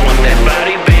 I want that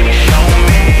body, baby, show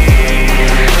me.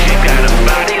 She got a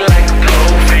body like a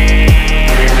coke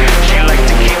fiend. She likes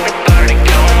to keep the party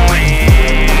going.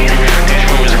 These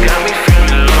rumors got me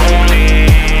feeling lonely.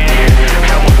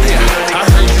 I want that body. I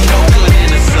heard you look good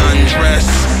in a sundress.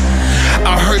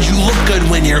 I heard you look good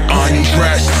when you're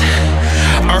undressed.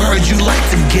 I heard you like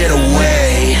to get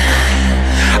away.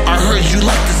 I heard you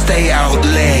like to stay out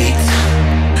late.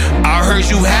 I heard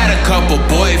you had a couple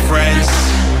boyfriends.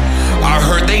 I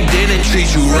heard they didn't treat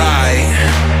you right.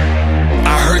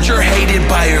 I heard you're hated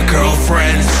by your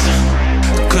girlfriends,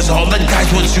 cause all the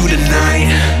guys want you tonight.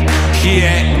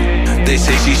 Yeah, they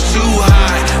say she's too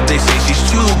hot, they say she's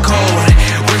too cold.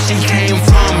 Where she came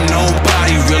from,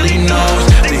 nobody really knows.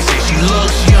 They say she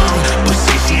looks young, but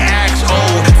say she acts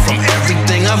old. From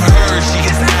everything I've heard, she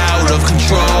is out of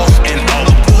control. And all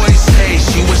the boys say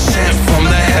she was sent from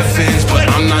the heavens. But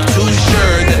I'm not too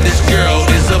sure that this girl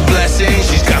is a blessing.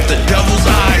 She's got the devil's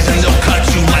eyes and they'll cut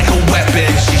you like a weapon.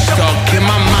 She's stuck in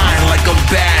my mind like a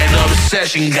bad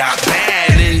obsession. Got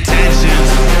bad intentions.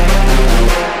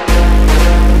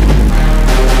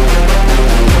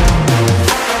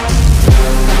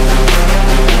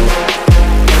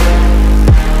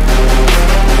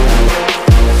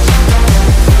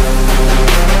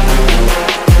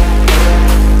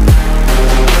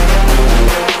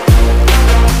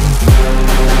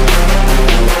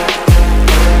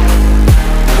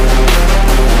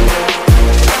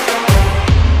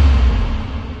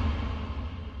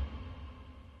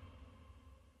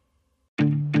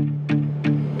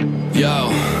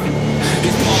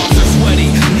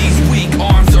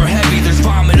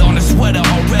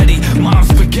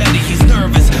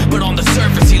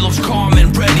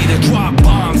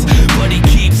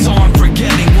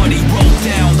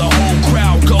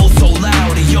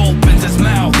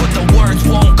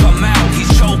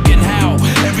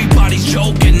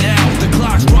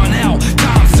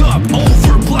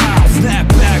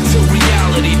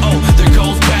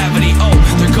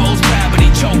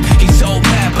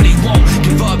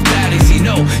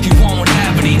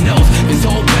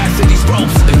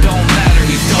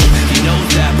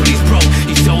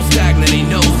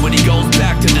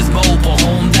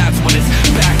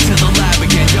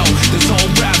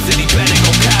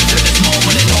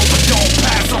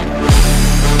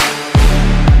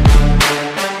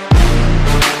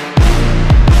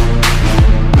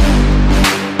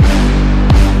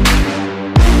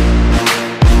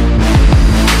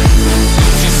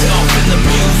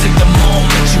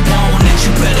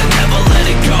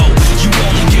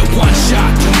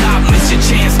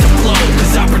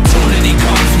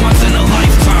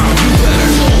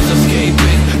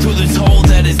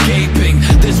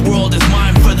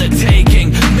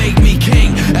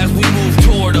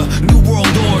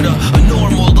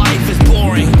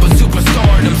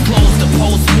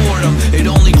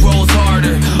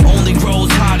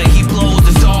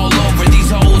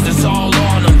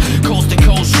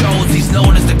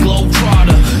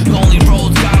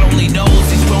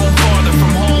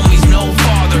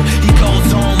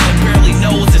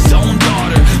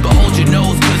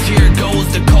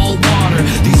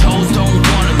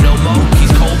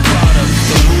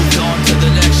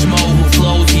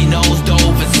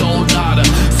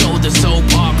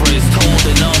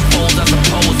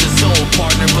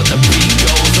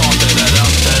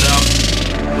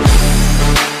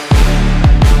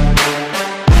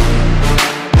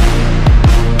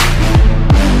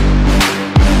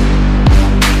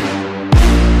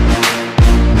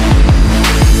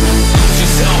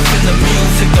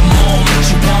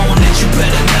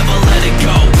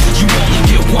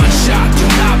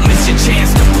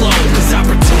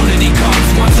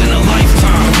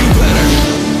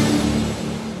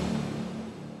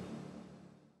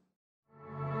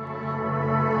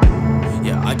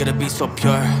 gotta be so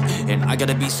pure, and I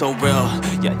gotta be so real.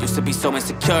 Yeah, I used to be so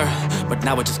insecure, but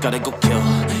now I just gotta go kill.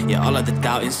 Yeah, all of the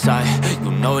doubt inside, you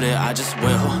know that I just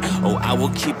will. Oh, I will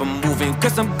keep on moving,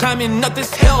 cause I'm climbing up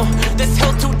this hill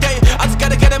today. I just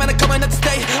gotta get it, man, I'm coming up to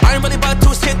stay. I ain't really about to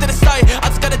shit to the side. I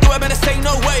just gotta do it, man, I say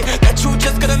no way that you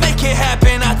just gonna make it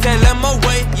happen. I tell them, oh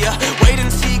wait, yeah, wait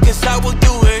and see, cause I will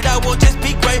do it, I will just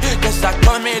be great. Cause I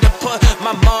come here to put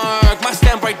my mark, my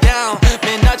stamp right down.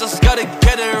 Man, I just gotta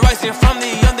get it rising from the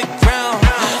underground.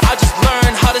 I just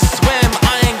learned how to swim,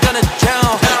 I ain't gonna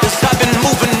drown. Cause I've been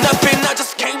moving up and I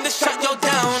just came to shut you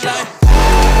down like.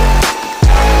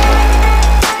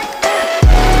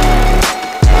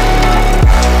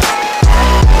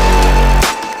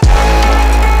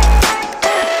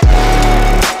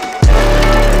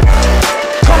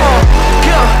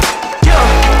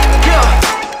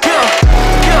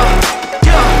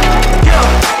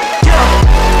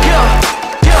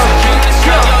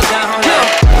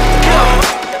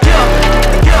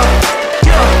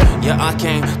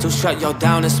 Shut y'all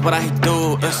down, that's what I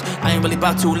do. I ain't really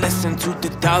about to listen to the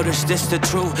doubters. This the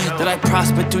truth, that I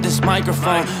prosper through this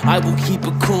microphone. I will keep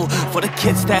it cool for the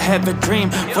kids that have a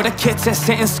dream, for the kids that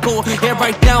sit in school. Yeah,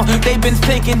 right now, they've been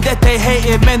thinking that they hate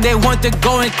it. Man, they want to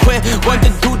go and quit, want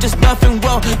to do just nothing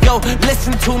well. Yo,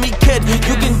 listen to me, kid, you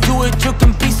can do it, you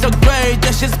can be so great.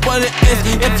 That's just what it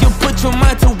is. If you put your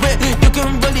mind to it, you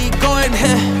can really go and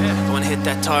hit. Go and hit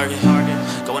that target,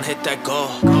 go and hit that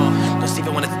goal. Just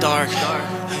even when it's dark,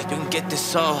 you can get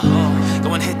this all.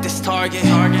 Go and hit this target,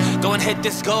 go and hit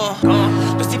this goal.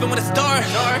 Just even when it's dark,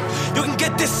 you can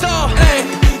get this all. Hey,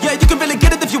 yeah, you can really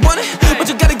get it if you want it, but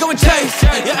you gotta go and chase.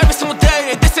 Yeah, every single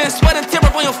day, this ain't sweat and tear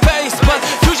up on your face, but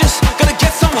you just gotta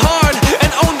get some hard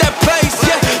and own that place.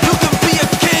 Yeah, you can be a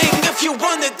king if you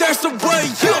want it, there's a way.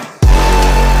 Yeah.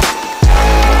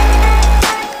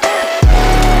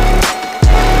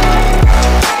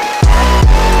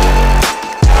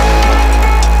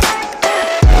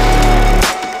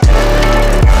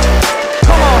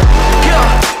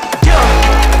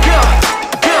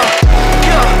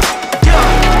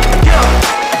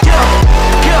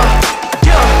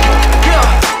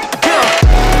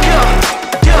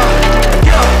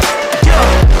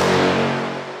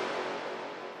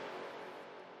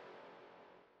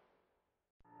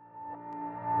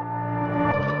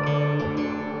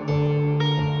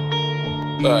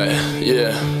 Alright,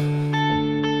 yeah.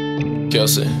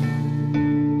 Kelsey.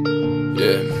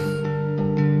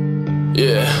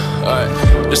 Yeah, alright.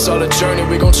 It's all a journey,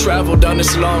 we gon' travel down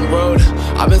this long road.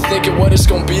 I've been thinking what it's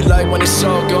gon' be like when it's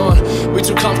all gone. We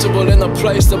too comfortable in the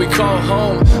place that we call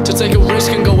home to take a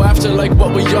risk and go after like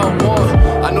what we all want.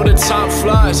 I know that time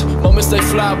flies, moments they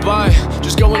fly by.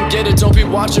 Just go and get it, don't be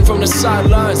watching from the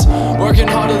sidelines. Working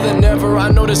harder than ever,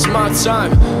 I know this my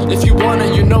time. If you want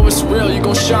it, you know it's real, you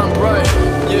gon' shine bright.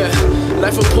 Yeah,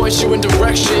 life will point you in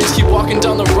directions. Keep walking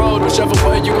down the road, whichever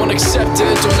way you gon' accept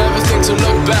it. Don't ever think to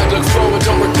look back, look forward,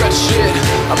 don't regret shit.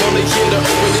 I'm only here to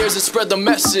open ears and spread the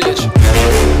message.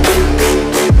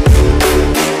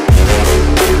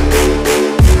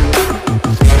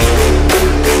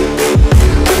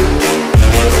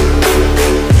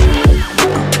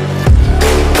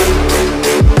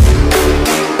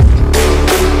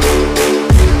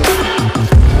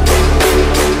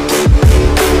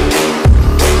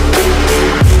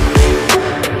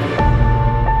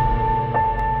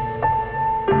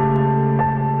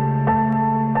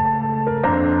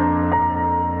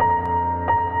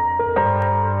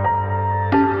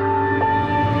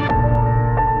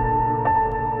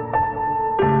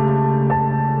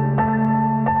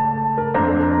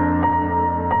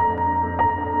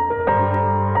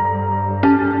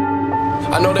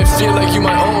 I know they feel like you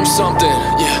might own something,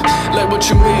 yeah. Like what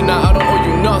you mean, now I don't owe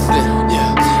you nothing,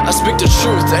 yeah. I speak the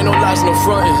truth, ain't no lies, no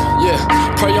frontin', yeah.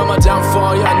 Pray on my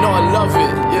downfall, yeah, I know I love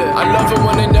it, yeah. I love it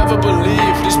when they never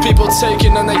believe. These people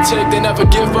taking and they take, they never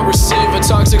give but receive. A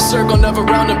toxic circle, never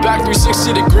round and back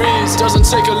 360 degrees. Doesn't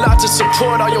take a lot to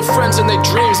support all your friends and their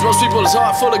dreams. Most people's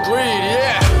heart full of greed,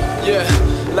 yeah, yeah.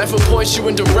 Life will point you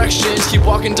in directions. Keep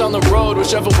walking down the road,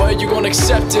 whichever way you gon'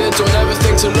 accept it. Don't ever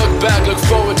think to look back, look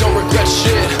forward, don't regret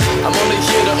shit. I'm only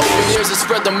here to open ears and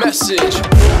spread the message.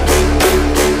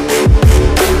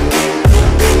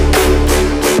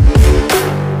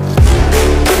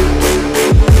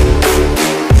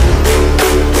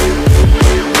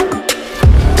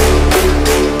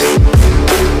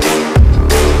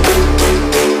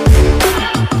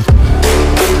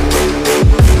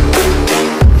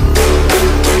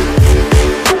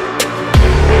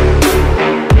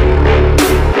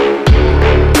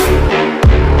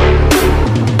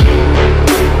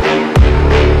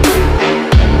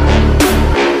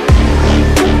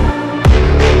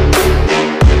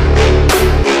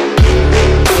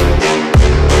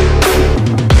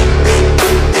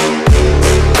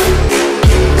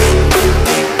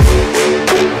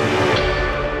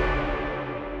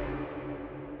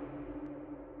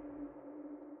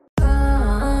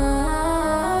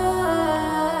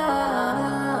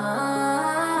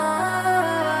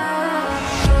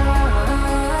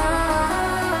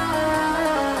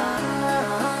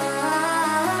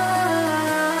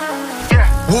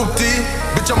 Whoopty,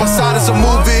 bitch on my side, it's a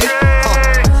movie.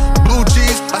 Blue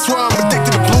cheese, I swear I'm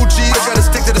addicted to blue cheese. I gotta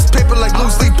stick to this paper like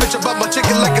loose leaf. Bitch about my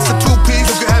chicken like it's a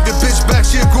two-piece. You can have your bitch back,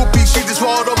 she a groupie. She just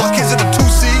swallowed all my kids in a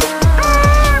 2-seat.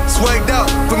 Swagged out,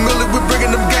 familiar with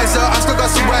bringing them gas out. I still got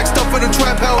some rag stuff in the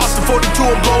trap house. Off the 42,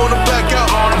 I'm blowing them back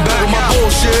out. I'm back on my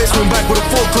bullshit, swing back with a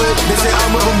full clip. They say I'm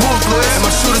moving ruthless, and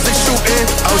my shooters they shooting.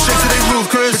 I was shake to they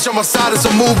roof, Chris. Bitch on my side, it's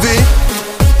a movie.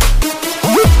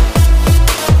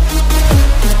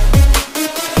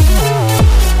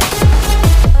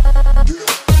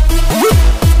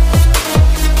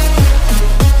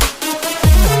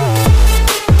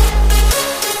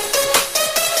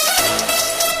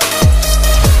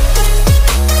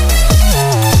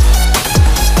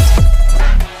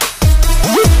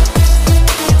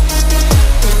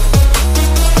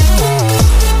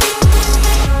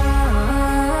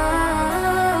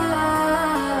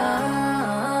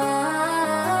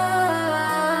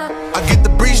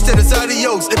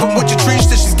 If I'm with your trees,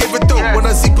 then she's giving through. When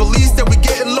I see police, then we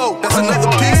getting low. That's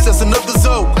another piece, that's another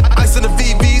zone. Ice in the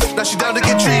VVs, now she down to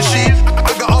get tree sheet.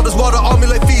 I got all this water on me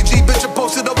like Fiji. Bitch, I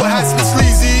posted up with hats and the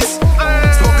sleazies.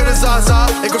 Smoking a Zaza,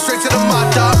 it goes straight to the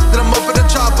Mata. Then I'm up in the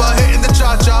chopper, hitting the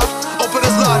cha-cha. Open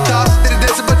as Lata, then it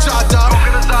dancing bachata.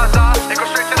 Smoking a Zaza, it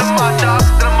goes straight to the Mata.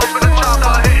 Then I'm up in the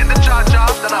chopper, hitting the cha-cha.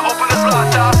 Then I open as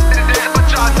Lata, then it dancing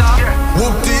bachata.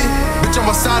 Whoopty, bitch on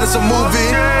my side, it's a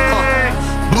movie.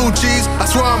 Blue cheese, I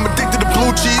swear I'm addicted to blue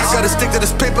cheese. I gotta stick to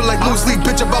this paper like loose leaf.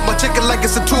 Bitch about my chicken like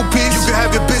it's a 2-piece. You can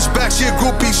have your bitch back, she a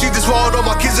groupie. She just swallowed all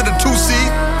my kids in a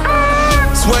 2-seat.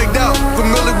 Swagged out,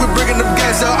 familiar with bringing them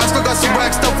gas out. I still got some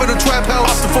rag stuff in the trap house.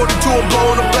 Off the 42, I'm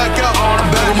blowing them back out. I'm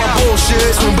back on my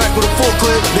bullshit, swing back with a full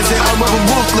clip. They say I'm moving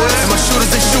ruthless, and my shooters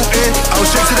they shooting. I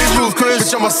was shake to they roof, Chris.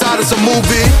 Bitch on my side, it's a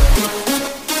movie.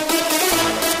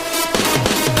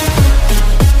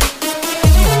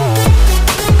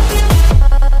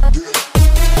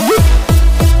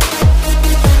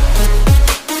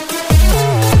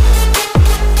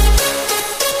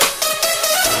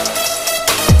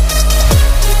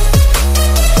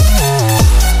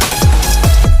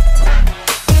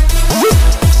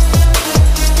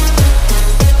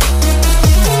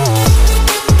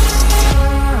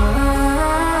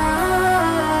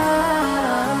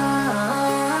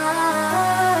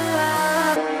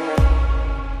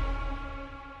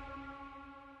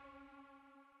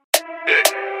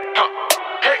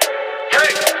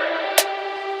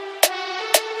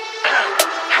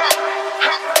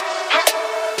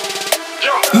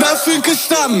 Nothing can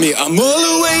stop me, I'm all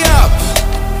the way up.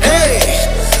 Hey,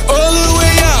 all the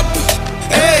way up.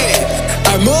 Hey,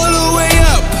 I'm all the way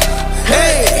up.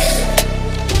 Hey,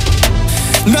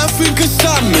 nothing can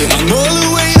stop me, I'm all the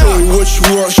way up. Show you what you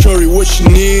want, show you what you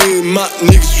need. My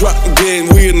niggas rock again,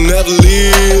 we ain't never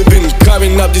leaving.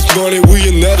 Carving up this money, we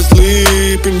ain't never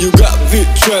sleeping. You got big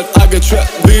trap, I got trap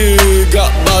big.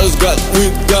 Got bottles, got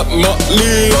weed, got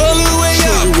Motley. All the way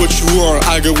up. Show you what you want,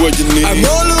 I got what you need. I'm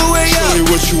all the way up. Show you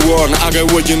what you want, I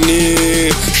got what you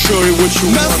need. Show you what you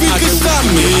want, I got what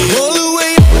you need. All the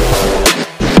way up.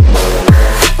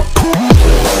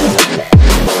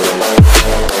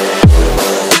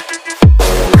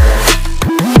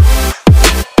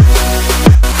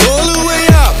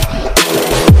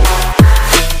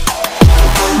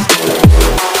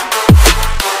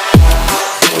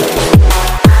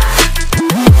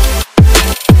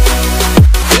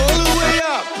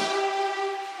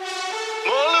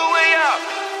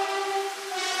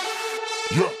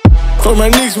 On my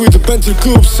knees with the Bentley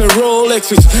coupes and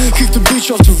Rolexes. Kick the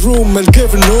bitch off the room and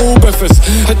give her no breakfast.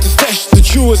 Had to stash the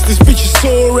jewels, this bitch is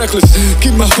so reckless.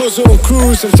 Keep my hustle on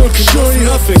cruise, I'm talking showing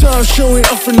nothing. Time showing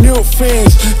off for new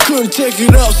fans. Couldn't take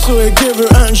it out, so I gave her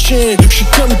unchained. She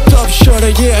come top shot,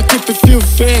 yeah, I keep a few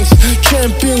fangs.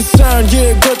 Champion sound,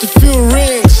 yeah, got a few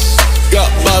rings.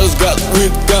 Got bottles, got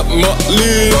weed, got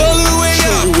Motley. All the way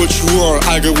up. Show you what you want,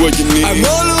 I got what you need. I'm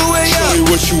all the way up. Show you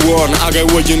what you want, I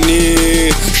got what you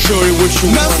need. Show you what you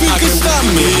want, I can stop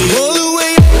me. All the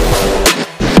way up.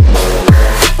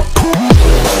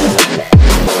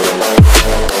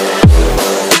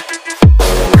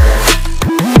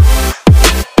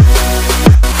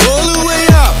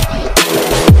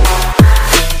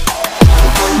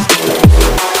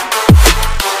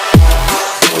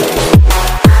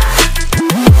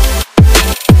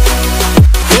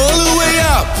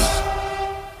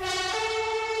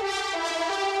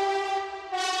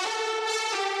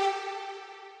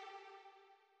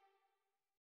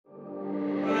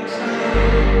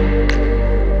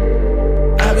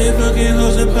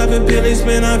 Popping pills,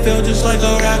 man, I feel just like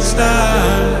a rock star.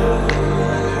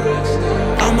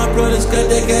 All my brothers got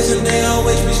that gas and they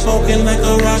always be smoking like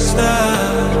a rock star.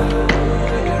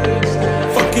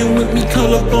 Fuck make me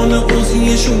call up on the Uzi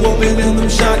and shoot open in them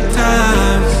shot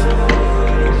ties.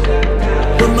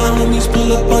 When my homies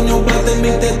pull up on your block, they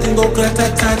make that thing go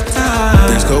grata-ta-ta.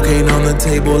 There's cocaine on the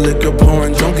table, liquor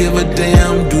pouring, don't give a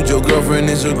damn. Dude, your girlfriend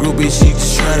is a groupie, she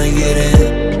just tryna get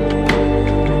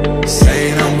in.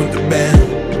 Saying I'm with the band.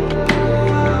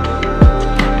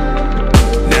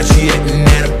 Now she acting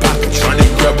out of pocket, tryna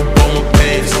grab up on my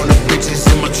pants. On the bitches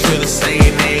in my trailer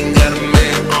saying they ain't got a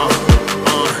man,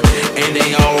 and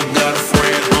they all got a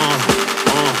friend,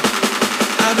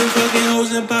 I've been fucking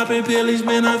hoes and popping pillies,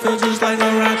 man, I feel just like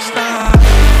a rock star.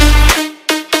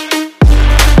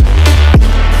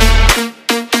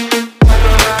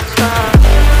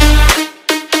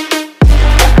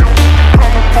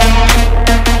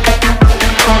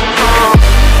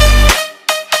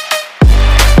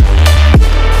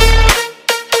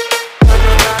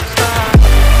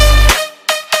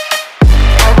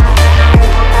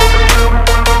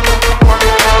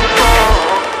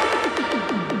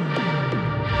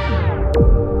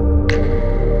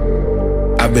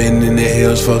 I've been in the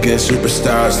hills, fucking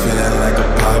superstars, feeling like a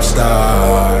pop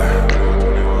star.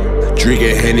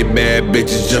 Drinking Henny, bad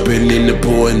bitches jumping in the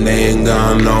pool and they ain't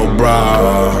got no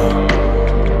bra.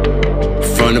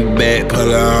 From the back, put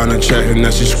her on the track and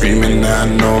now she screaming, I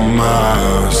know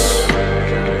mas.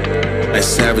 Like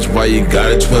Savage, why you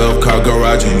got a 12-car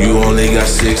garage and you only got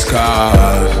 6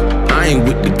 cars? I ain't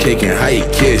with the cake and how you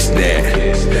kiss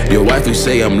that? Your wife you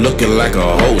say I'm looking like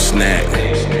a whole snack.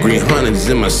 Green Hunnits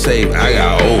in my safe, I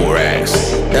got old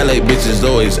racks. LA bitches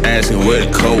always asking where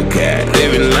the coke at.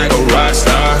 Living like a rock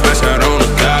star, smash out on a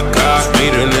cop car.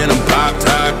 Sweeter than a pop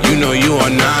top, you know you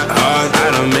are not hard.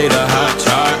 I done made a hot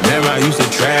chart, never I used to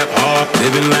trap hard.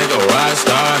 Living like a rock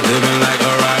star, living like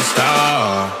a rock star.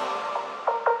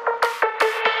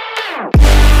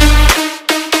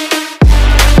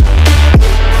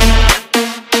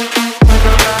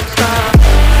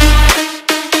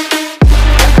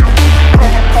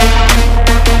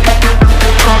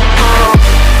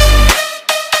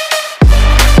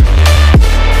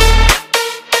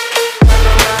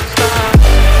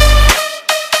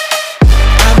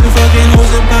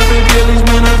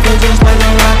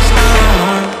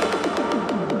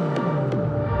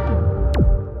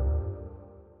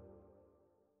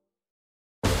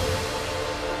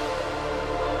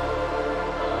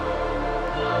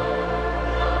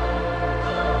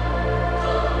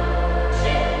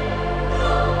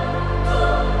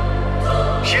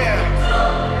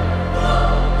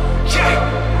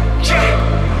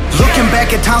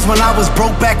 When I was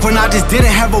broke back when I just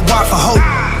didn't have a word for hope.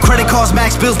 Credit cards,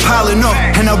 max bills piling up,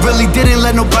 and I really didn't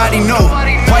let nobody know.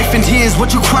 Wife in tears,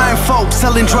 what you crying for?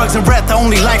 Selling drugs and rap, the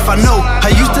only life I know.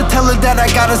 I used to tell her that I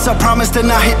got us, I promised to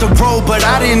not hit the road, but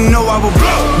I didn't know I would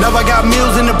blow. Now I got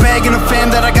meals in the bag and a fam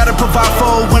that I gotta provide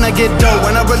for when I get dough.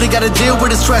 And I really gotta deal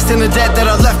with the stress and the debt that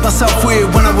I left myself with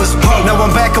when I was poor. Now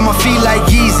I'm back on my feet like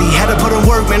Yeezy. Had to put in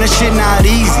work, man, that shit not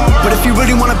easy. But if you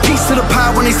really want a piece of the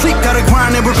pie when they sleep, gotta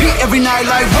grind and repeat every night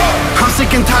like, whoa. I'm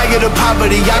sick and tired of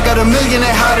poverty. I got a million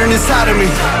that hiding inside of me.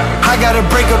 I gotta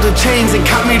break up the chains and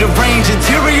cut me the range,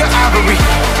 interior ivory.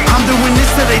 I'm doing this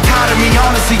till they tired of me.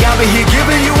 Honestly, I've been here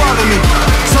giving you all of me.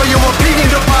 So your opinion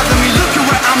don't bother me. Look at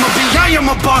where I'ma be. I am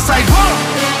a boss like,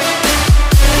 whoa.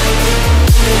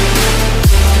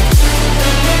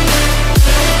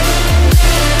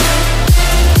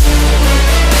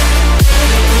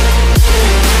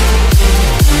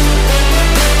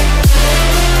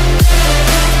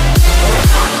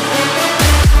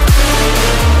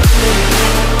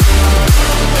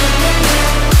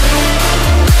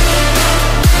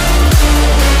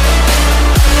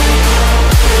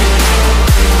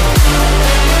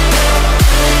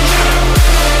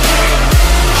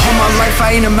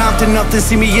 I ain't amount to nothing,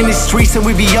 see me in the streets and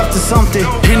we be up to something.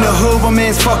 In the hood, my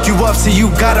mans fuck you up, so you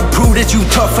gotta prove that you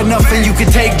tough enough. And you can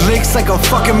take licks like a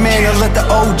fucking man, and let the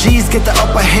OGs get the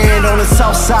upper hand. On the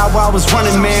south side where I was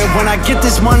running, man, when I get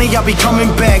this money, I'll be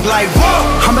coming back like,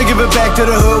 whoa. I'ma give it back to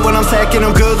the hood when I'm stacking,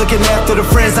 I'm good looking after the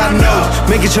friends I know.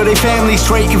 Making sure they family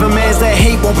straight, even mans that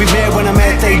hate won't be mad when I'm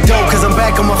at they dope. Cause I'm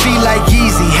back on my feet like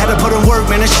Yeezy. Had to put in work,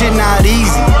 man, that shit not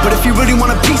easy. But if you really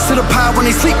want a piece of the pie when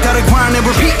they sleep, gotta grind and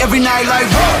repeat every night like,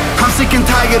 I'm sick and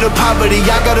tired of poverty.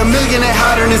 I got a million that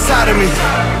hiding inside of me.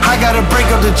 I gotta break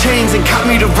up the chains and cut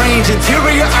me the range,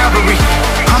 interior ivory.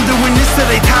 I'm doing this till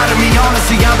they tired of me.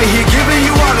 Honestly, I've been here giving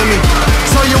you all of me.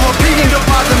 So your opinion don't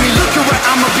bother me. Look at where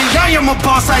I'ma be. I am a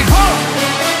boss like, whoa.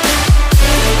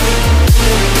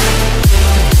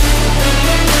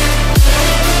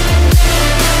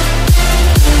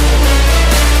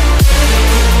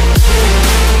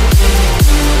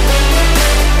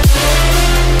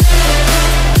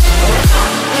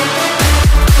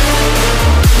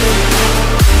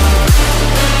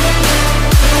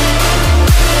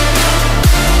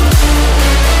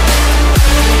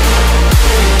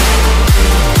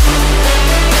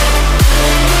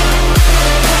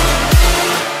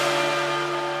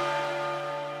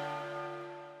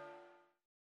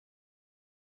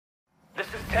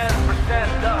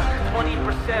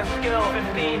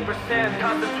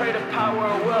 concentrated power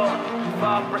of will.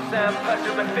 5%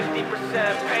 pleasure and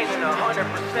 50% pain, and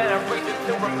 100% reason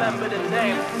to remember the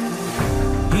name.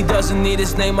 He doesn't need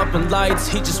his name up in lights,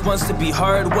 he just wants to be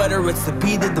heard. Whether it's the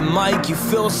beat of the mic, you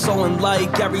feel so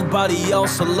unlike everybody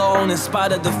else alone. In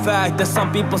spite of the fact that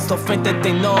some people still think that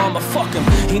they know him, but fuck him,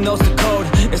 he knows the code.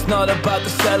 It's not about the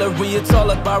salary, it's all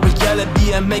about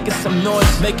reality and making some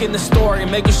noise, making the story,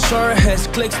 making sure his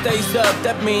click stays up.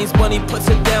 That means when he puts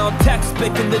it down, tax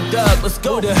picking the dub. Let's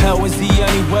go. Who the hell is he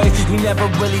anyway? He never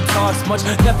really talks much,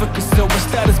 never concealed with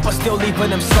status, but still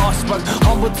leaving him sauce-struck.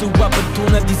 Humble to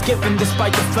opportunities given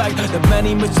despite the fact that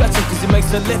many reject him cause he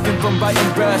makes a living from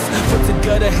writing brass. Put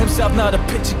together himself, not a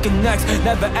picture connects.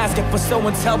 Never asking for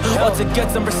someone's help or to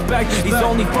get some respect. He's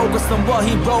only focused on what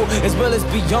he wrote, his will is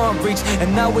beyond reach.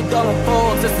 And now it all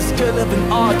unfolds as the skill of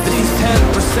an artist. He's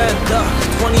 10% luck,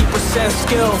 20%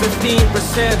 skill,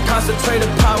 15% concentrated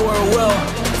power of will,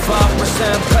 5%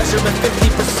 pleasure and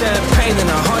 50% pain, and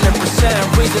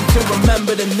 100% reason to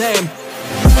remember the name.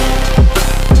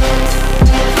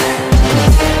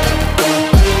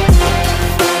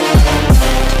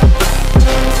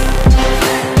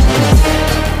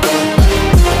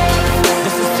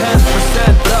 This is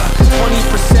 10% luck,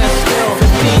 20% skill,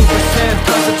 15%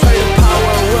 concentrated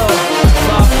power of will,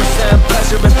 5%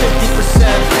 pleasure and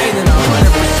 50% pain, and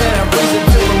 100% reason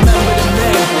to remember the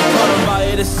name.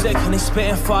 Caught is sick and he's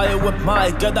spitting fire with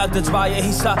my gut out the dryer.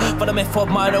 He's hot, but I'm in for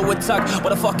minor attack.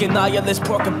 What a fucking nihilist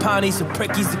porcupine, he's a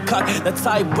prick, he's a cut. The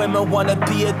type women wanna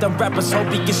be it, the rappers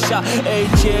hope he gets shot.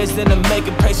 8 years in the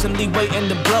making, patiently waiting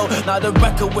to blow. Now the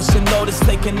record with your notice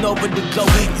taking over the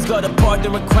globe. He's got a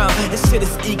partner in crown, his shit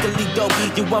is equally dope.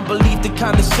 You won't believe the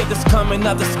kind of shit that's coming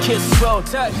out this kid's throat.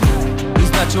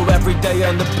 He's not your everyday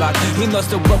on the block. He knows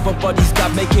the rope, but he's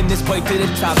got making his way to the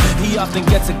top. He often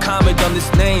gets a comment on his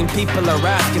name. People are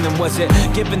asking him, was it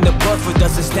given the birth or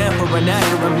does it stand for an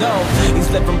acronym? No, he's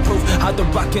living proof how to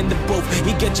rock in the booth.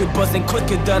 He get you buzzing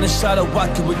quicker than a shot of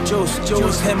vodka with juice.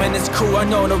 Him and his crew are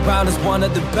known around as one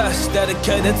of the best.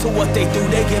 Dedicated to what they do,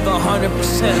 they give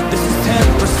 100%. This is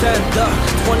 10% luck,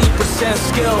 20%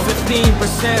 skill,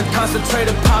 15%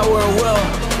 concentrated power of will,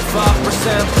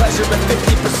 5% pleasure and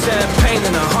 50% pain,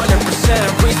 and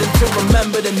 100% reason to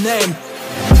remember the name.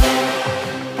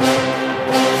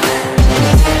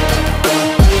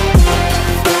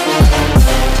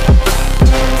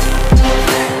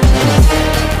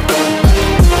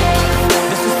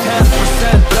 This is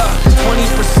 10% luck,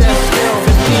 20% skill,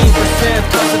 15%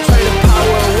 concentrated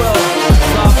power of will,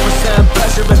 5%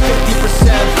 pleasure and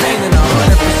 50% pain, and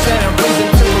 100% reason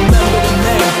to remember the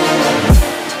name.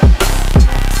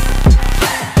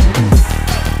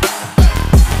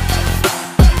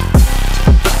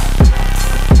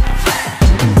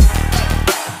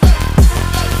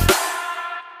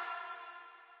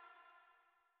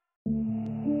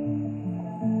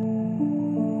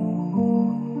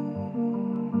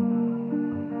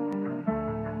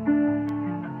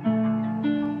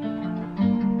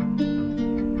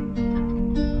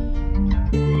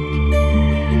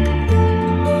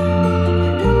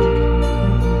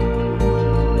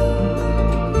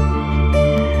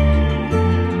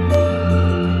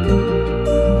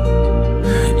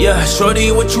 Yeah,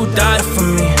 shorty, would you die for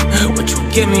me? Would you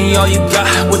give me all you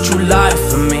got? Would you lie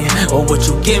for me? Or would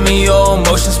you give me your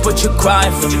emotions, but you cry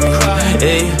for me?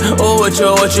 Hey, or would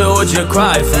you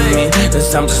cry for me?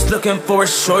 Cause I'm just looking for a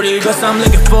shorty. Cause I'm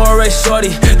looking for a shorty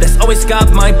that's always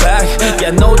got my back.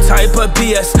 Yeah, no type of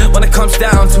BS when it comes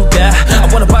down to that.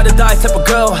 I wanna buy the die type of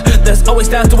girl that's always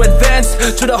down to advance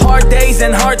through the hard days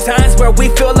and hard times where we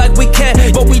feel like we can't,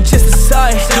 but we just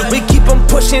decide. We keep on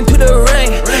pushing to the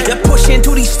rain. Yeah, pushing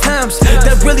to these times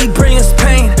that really bring us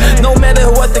pain. No matter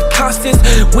what the cost is,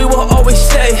 we will always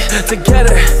stay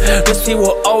together. Cause we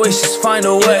will always just find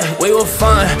a way. We will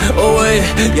find a way.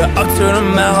 Yeah, up to the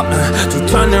mountain, through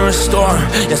thunder and storm.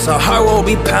 Yes, our heart will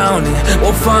be pounding.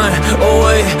 We'll find a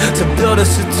way to build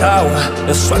us a tower,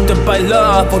 constructed by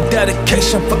love or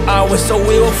dedication for hours. So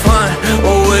we will find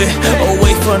a way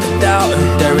away from the doubt.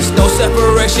 There is no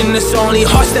separation, it's only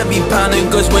hearts that be pounding.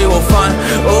 Cause we will find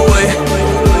a way.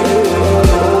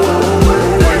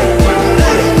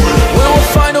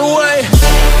 Find a way.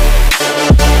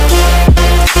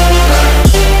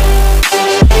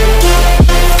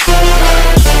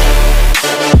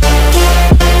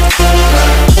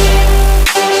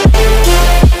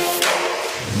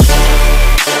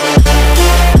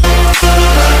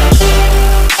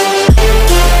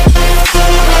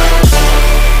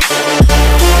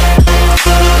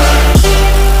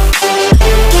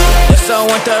 Yes, I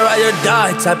want want that ride or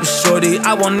die type of shorty,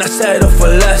 I will not settle for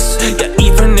less. Yeah,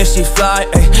 even if she fly,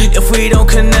 ay, if we don't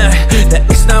connect, that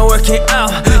it's not working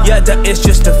out. Yeah, that is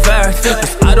just a fact.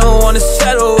 Cause I don't wanna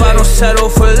settle, I don't settle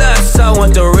for less. I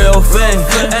want the real thing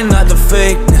and not the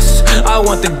fakeness. I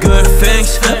want the good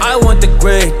things, I want the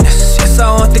greatness. Yes, I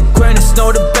want the greatness,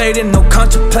 no debating, no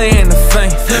contemplating the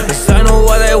fame. Cause I know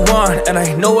what I want and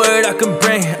I know what I can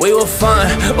bring. We will find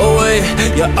a way,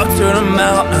 yeah, up to the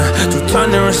mountain, through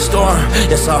thunder and storm.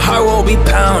 Yes, our heart will be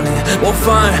pounding. We'll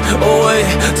find a way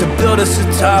to build us a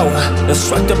tower that's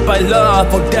structured by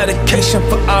love or dedication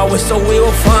for hours. So we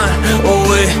will find a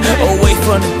way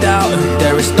from the doubt.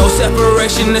 There is no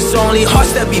separation, it's only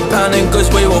hearts that be pounding. Cause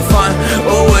we will find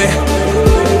a way.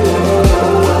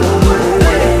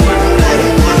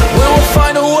 We will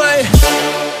find a way.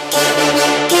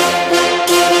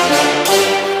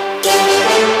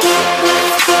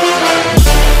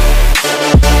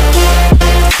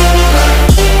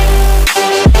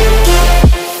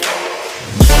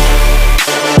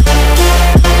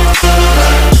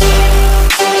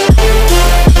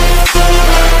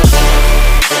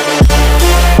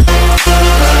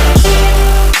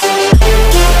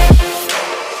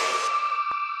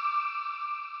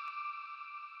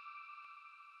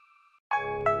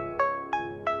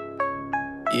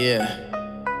 Yeah.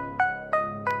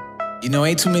 You know,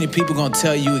 ain't too many people gonna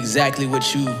tell you exactly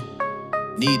what you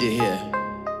need to hear.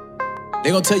 They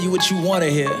gonna tell you what you wanna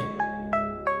hear.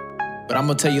 But I'm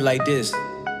gonna tell you like this.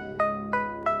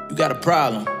 You got a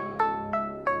problem.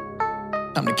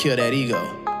 Time to kill that ego.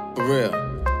 For real.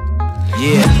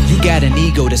 Yeah, you got an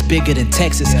ego that's bigger than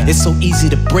Texas. It's so easy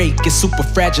to break, it's super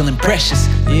fragile and precious.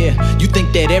 Yeah, you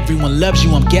think that everyone loves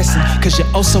you, I'm guessing, cause you're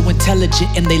oh so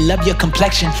intelligent and they love your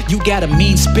complexion. You got a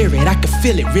mean spirit, I can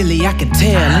feel it, really, I can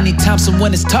tell. Anytime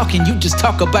someone is talking, you just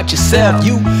talk about yourself.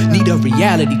 You need a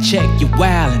reality check, you're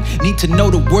wildin'. Need to know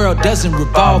the world doesn't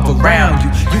revolve around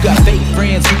you. You got fake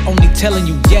friends who only telling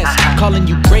you yes, calling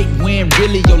you great when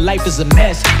really your life is a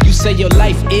mess. You say your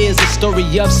life is a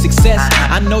story of success.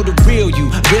 I know the real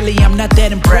you, really I'm not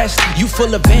that impressed. You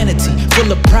full of vanity,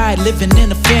 full of pride, living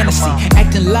in a fantasy,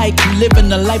 acting like you living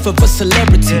the life of a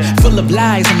celebrity. Full of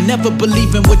lies, I'm never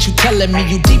believing what you telling me.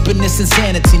 You deep in this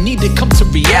insanity, need to come to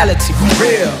reality. For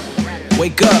real,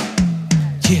 wake up,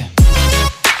 yeah.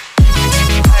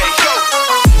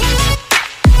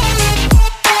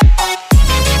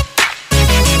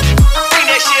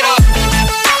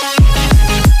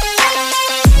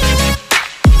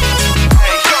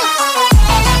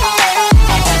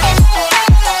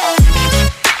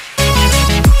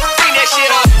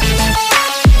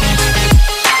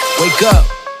 Up.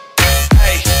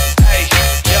 Hey, hey,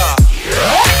 yeah.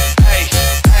 Hey,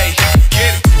 hey,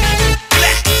 get it.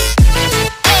 Black.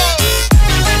 Oh.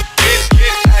 Get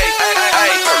it, hey, hey,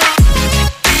 hey.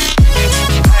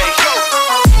 Hey, go.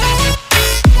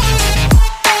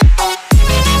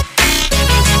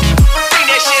 Bring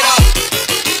that shit up.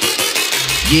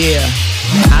 Yeah,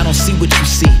 I don't see what you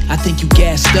see. I think you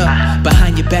gassed up.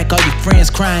 Behind your back, all your friends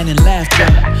crying and laughter.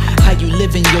 How you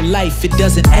living your life, it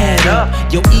doesn't add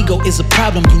up. Your ego is a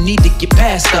problem, you need to get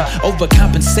past her.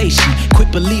 Overcompensation,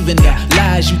 quit believing the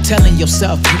lies you telling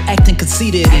yourself. You acting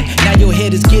conceited and now your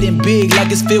head is getting big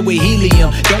like it's filled with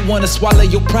helium. Don't wanna swallow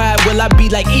your pride, well I be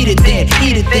like eat it then,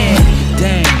 eat it then.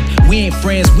 Dang, we ain't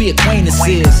friends, we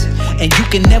acquaintances. And you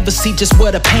can never see just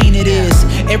what a pain it is.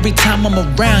 Every time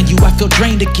I'm around you, I feel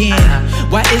drained again.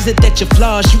 Why is it that your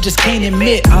flaws you just can't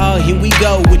admit? Oh, here we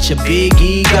go with your big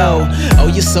ego. Oh,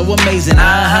 you're so amazing,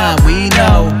 we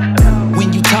know.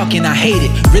 When you talking, I hate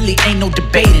it. Really ain't no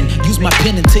debating. Use my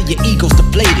pen until your ego's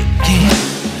deflated. Yeah.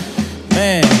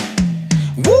 Man.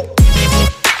 Whoop.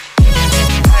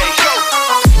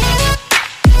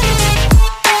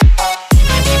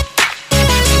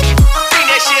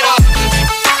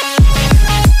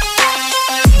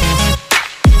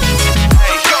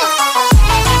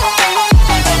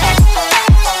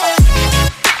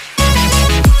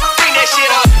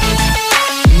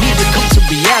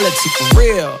 For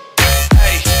real.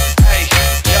 Hey, hey,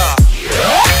 yeah.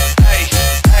 Hey,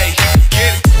 hey,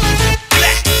 get it.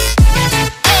 Black.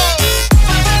 Oh.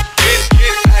 Get it,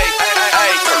 hey, hey,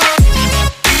 hey.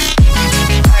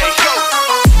 Hey, go.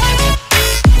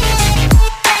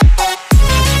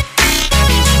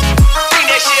 Bring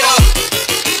that shit up.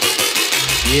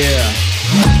 Yeah.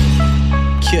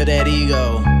 Kill that ego.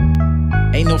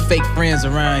 Ain't no fake friends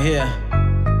around here.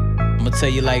 I'ma tell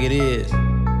you like it is.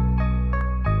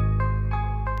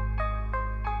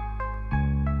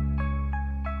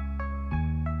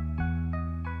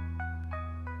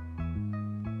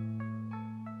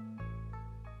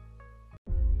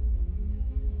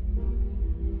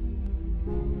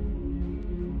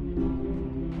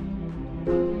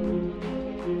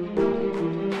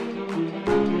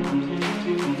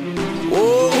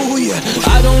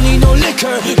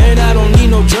 conquer, and I don't need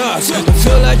no drugs. I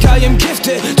feel like I am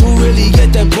gifted to really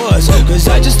get that buzz, cause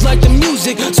I just like the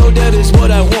music, so that is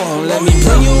what I want. Let me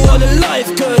bring you all to life,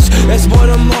 cause that's what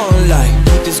I'm on. Like,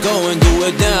 just go and do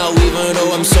it now, even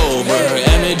though I'm sober.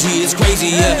 Energy is crazy,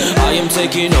 yeah, I am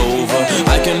taking over.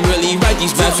 I can really write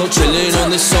these raps, so chilling on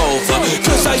the sofa,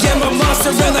 cause I am a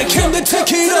monster and I came to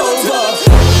take it over.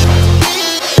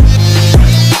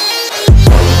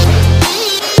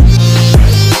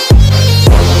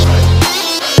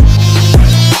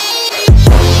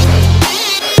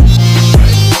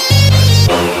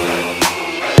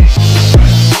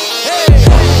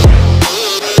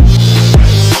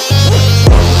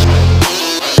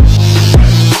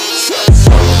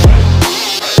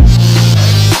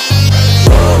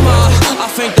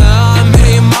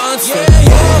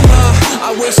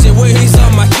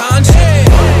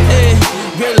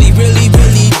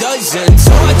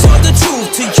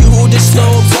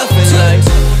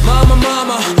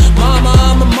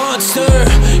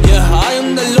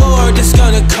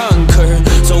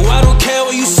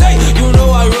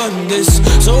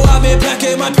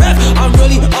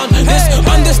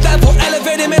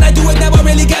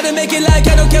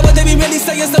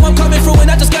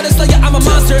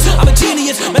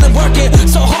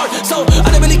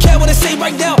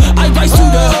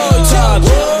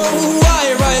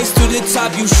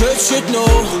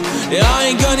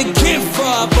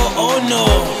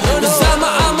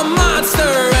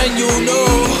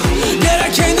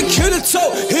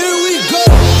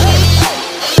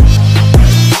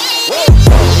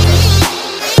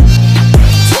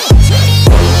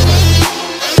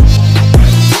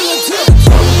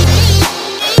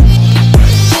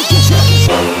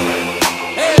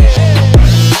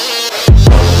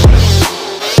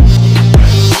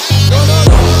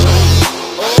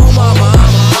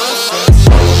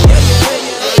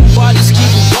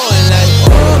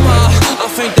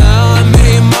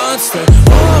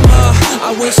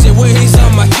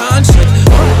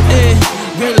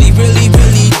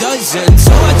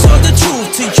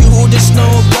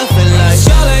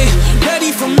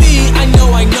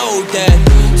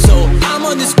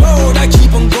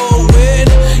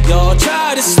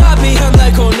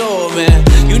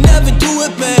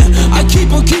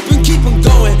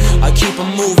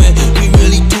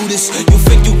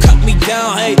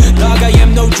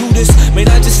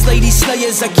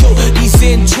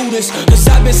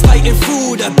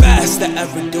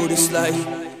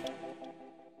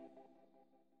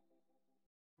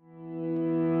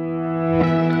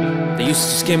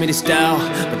 Gave me this style,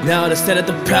 but now they said it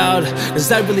the proud.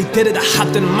 Cause I really did it, I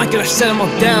hopped in the mic and I set them all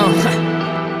down.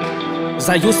 Cause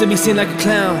I used to be seen like a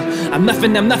clown. I'm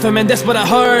nothing, man, that's what I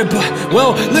heard. But,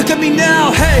 well, look at me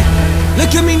now, hey,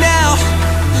 look at me now.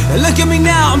 Look at me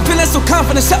now, I'm feeling so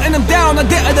confident, shutting them down. I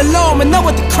did it alone, and not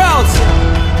with the crowds.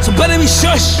 So better be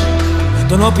shush,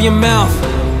 don't open your mouth.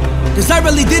 Cause I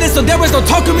really did it, so there was no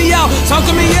talking me out.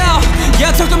 Talking me out,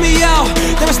 yeah, talking me out.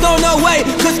 There was no way,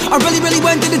 cause I really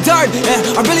went to the dirt. Yeah,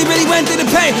 I really went to the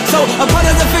pain. So a part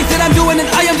of the things that I'm doing,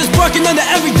 and I am just working on it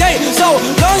every day. So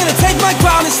I'm gonna take my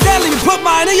crown and steadily put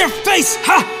mine in your face,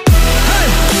 ha! Hey.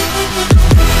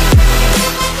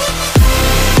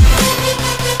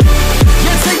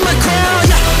 Yeah, take my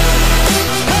crown, yeah.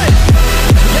 Hey.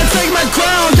 Yeah, take my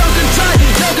crown. Y'all can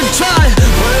try,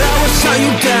 but I will shut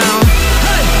you down.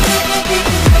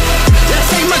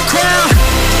 Take my crown.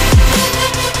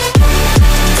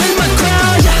 Take my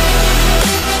crown, yeah.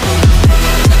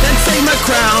 Then take my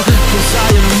crown. Cause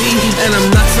I am me and I'm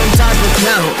not some type of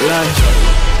clown. Like,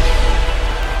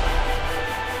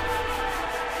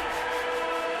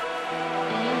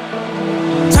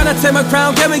 trying to take my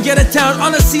crown, can we get it down?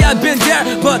 Honestly, I've been there,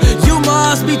 but you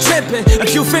must be tripping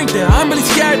if you think that I'm really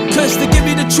scared. Cause to give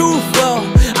me the truth, well,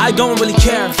 I don't really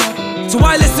care. So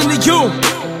I listen to you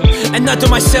and not to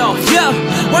myself, yeah.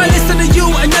 When I listen to you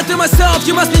and not to myself,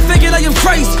 you must be thinking I am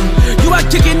crazy. You are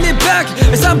kicking it back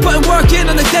as I'm putting work in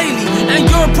on the daily. And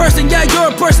you're a person, yeah,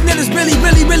 you're a person that is really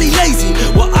lazy.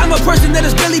 Well, I'm a person that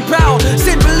is really proud,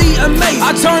 simply amazing.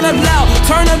 I turn up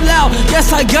loud,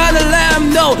 yes, I gotta let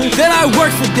them know that I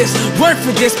work for this,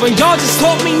 but y'all just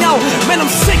told me no. Man,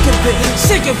 I'm sick of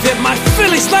it, my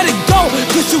feelings, let it go.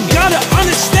 Cause you gotta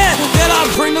understand that I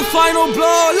bring the final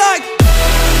blow like.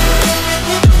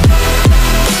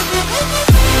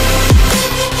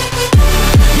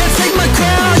 Take my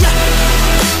crown, yeah.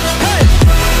 Hey,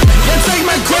 yeah, take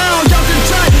my crown. Y'all can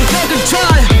try.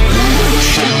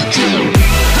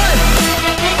 Hey,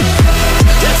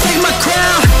 yeah, take my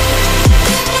crown.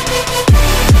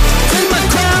 Take my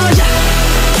crown, yeah.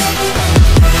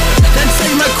 Then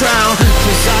take my crown.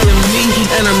 Cause I am me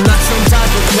and I'm not some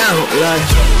type of clown. Like,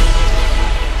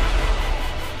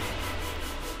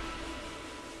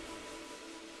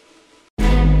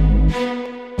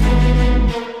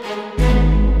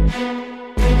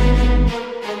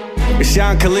 It's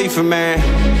Young Khalifa, man.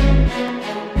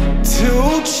 2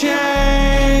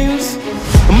 Chainz.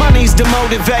 Money's the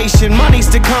motivation, money's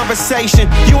the conversation.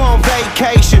 You on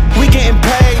vacation, we getting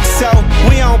paid, so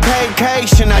we on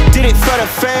vacation. I did it for the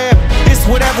fam, it's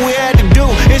whatever we had to do,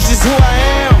 it's just who I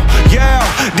am. Yeah,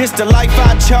 this the life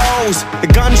I chose. The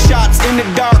gunshots in the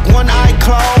dark, one eye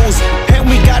closed, and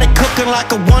we got it cooking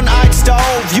like a one-eyed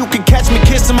stove. You can catch me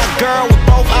kissing my girl with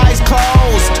both eyes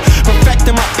closed.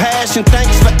 Perfecting my passion,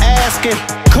 thanks for asking.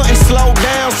 Couldn't slow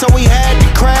down, so we had to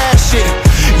crash it.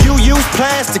 You use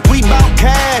plastic, we bout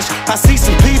cash. I see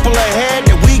some people ahead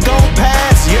that we gon'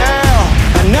 pass, yeah.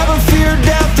 I never fear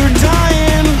death or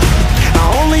dying, I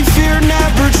only fear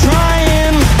never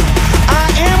trying. I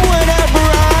am whatever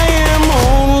I am,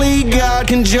 only God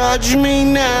can judge me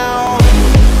now.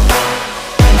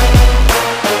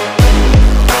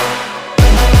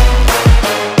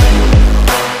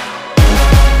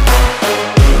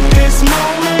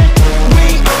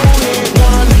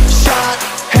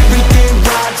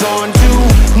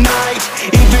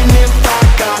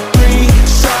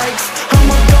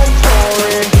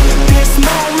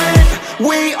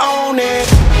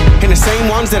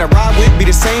 That I ride with, be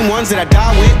the same ones that I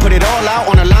die with. Put it all out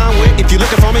on the line with. If you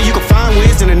looking for me, you can find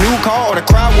Wiz in a new car or the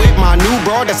crowd with. My new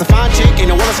broad, that's a fine chick in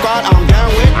the Water Squad, I'm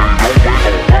down with.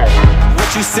 What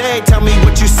you say, tell me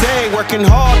what you say. Working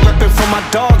hard, repping for my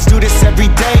dogs, do this every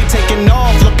day. Taking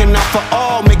off, looking out for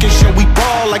all, making sure we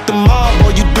ball like the mob.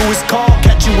 All you do is call,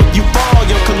 catch you if you fall,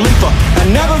 Young Khalifa. I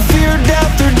never fear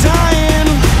death or dying,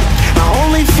 I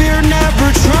only fear never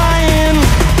trying.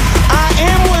 I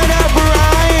am whatever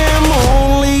I am,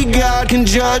 only God can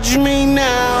judge me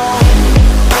now.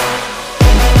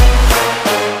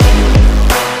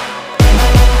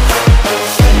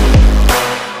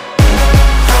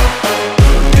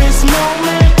 This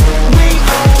moment, we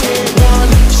own it.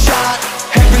 One shot,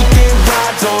 everything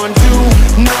rides on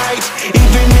tonight.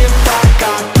 Even if I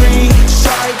got 3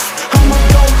 strikes, I'ma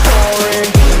go for it.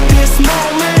 This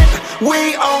moment, we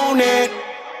own it.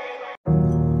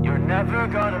 You're never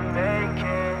gonna make it.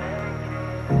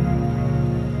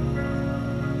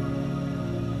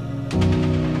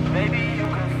 Maybe you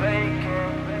can fake it.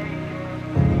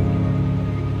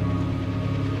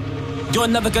 You're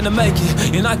never gonna make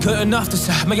it, you're not good enough to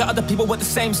say. Many other people with the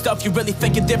same stuff, you really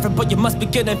think you're different, but you must be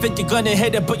getting it. You're gonna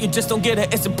hit it, but you just don't get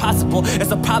it. It's impossible,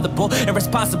 it's improbable,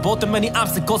 irresponsible. Too many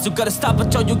obstacles, you gotta stop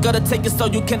it, yo. You gotta take it, so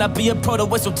you cannot be a pro. To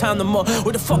waste your time no more.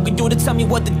 Who the fuck are you to tell me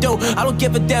what to do? I don't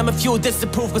give a damn if you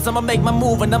disapprove, cause I'ma make my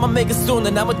move, and I'ma make it soon,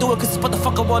 and I'ma do it cause it's what the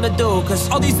fuck I wanna do. Cause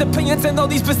all these opinions and all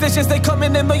these positions, they come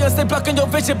in millions, they blocking your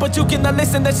vision, but you cannot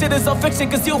listen. That shit is all fiction,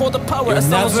 cause you hold the power. You're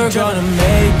never gonna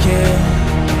make it.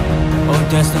 Oh,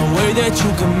 there's no way that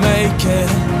you can make it.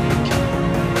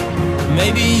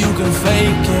 Maybe you can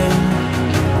fake it,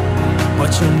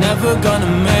 but you're never gonna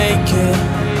make it.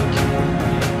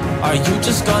 Are you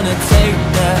just gonna take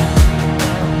that?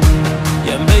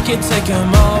 Yeah, make it, take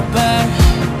them all back.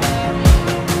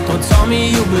 Don't tell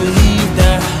me you believe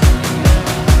that.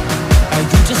 Are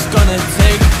you just gonna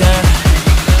take that?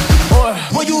 Or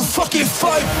will you fucking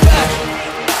fight back?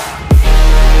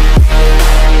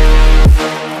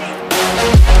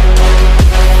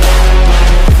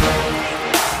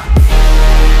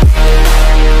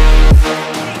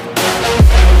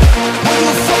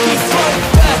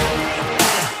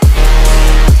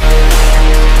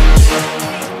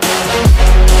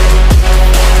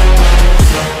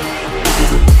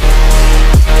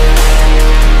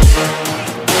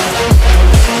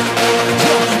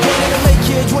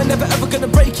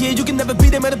 You can never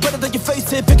beat them at a better than you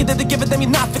face it. Picking it to give it, then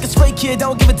you're not fucking straight, kid.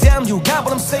 Don't give a damn, you got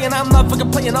what I'm saying. I'm not fucking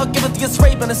playing, I'll give it to you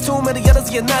straight, man. There's too many others,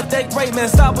 you're not that great, man.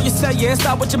 Stop what you're saying,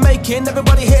 stop what you're making.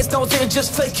 Everybody hears, don't say you're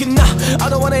just faking. Nah, I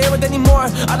don't wanna hear it anymore,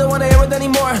 I don't wanna hear it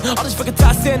anymore. All these fucking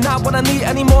thoughts saying not what I need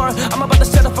anymore. I'm about to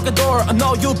shut the fucking door. I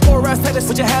know you poor ass haters,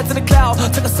 put your heads in the cloud.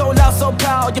 Take it so loud, so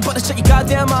proud. You better shut your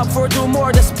goddamn mouth before I do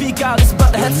more than speak out. It's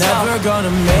about to head south. You're never gonna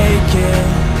make it.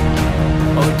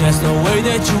 Oh, there's no way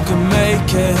that you can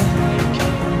make it.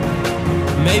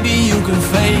 Maybe you can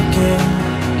fake it,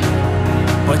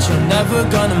 but you're never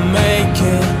gonna make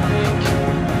it.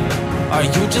 Are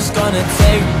you just gonna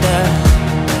take that?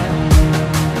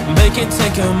 Make it,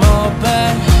 take them all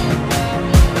back.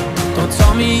 Don't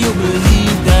tell me you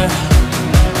believe that.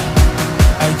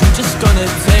 Are you just gonna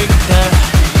take that?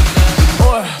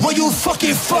 Or will you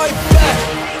fucking fight back?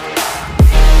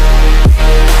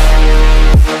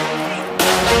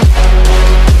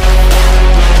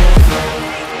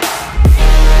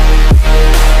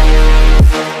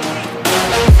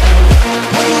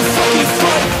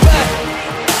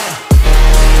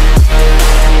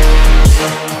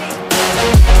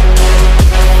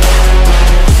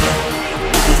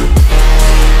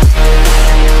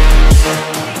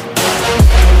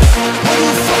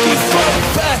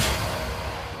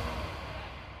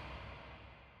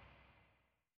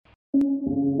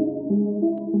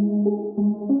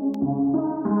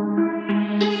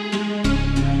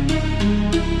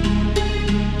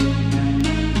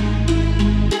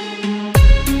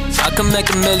 make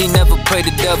a million, never pray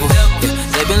the devil. Yeah,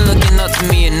 they been looking up to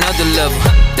me another level.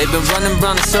 They been running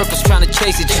round in circles trying to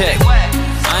chase a check.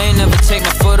 I ain't never take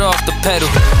my foot off the pedal.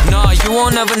 Nah, you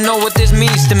won't ever know what this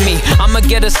means to me. I'ma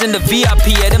get us in the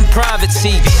VIP at them private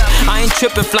seats. I ain't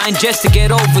tripping, flying jets to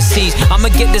get overseas. I'ma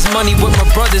get this money with my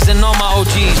brothers and all my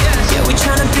OGs. Yeah, we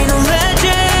tryna be no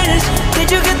legends.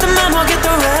 Did you get the memo, get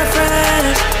the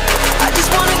reference? I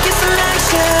just wanna get some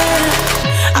action.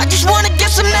 I just wanna get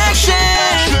some action.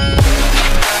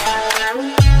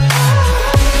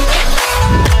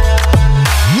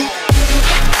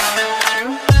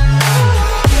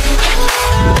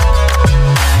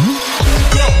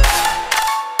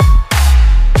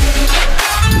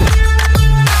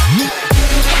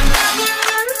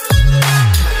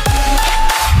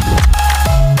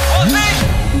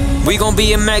 We gon'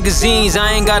 be in magazines,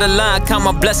 I ain't gotta lie, count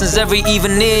my blessings every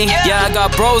evening. Yeah, I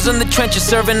got bros in the trenches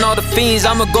serving all the fiends.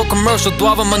 I'ma go commercial,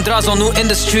 Duava, Mandrazo, new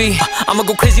industry. I'ma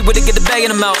go crazy with it, get the bag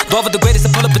in the mouth. Duava the greatest, I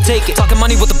pull up and take it. Talking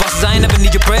money with the bosses, I ain't never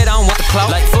need your bread, I don't want the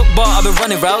clout. Like football, I've been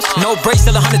running routes, no brace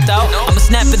till 100 out. I'ma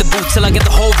snap in the boot till I get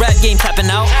the whole rap game tapping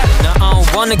out. Now I don't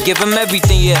wanna give him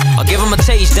everything, yeah. I'll give him a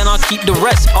taste, then I'll keep the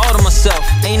rest all to myself.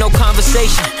 Ain't no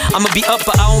conversation, I'ma be up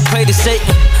but I won't pray to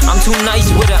Satan. I'm too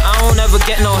nice with it, I don't ever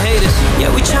get no haters. Yeah,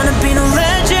 we tryna be no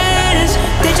legends.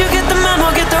 Did you get the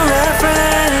memo, get the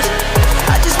reference?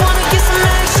 I just wanna get some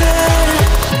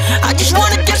action. I just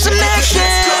wanna get some action.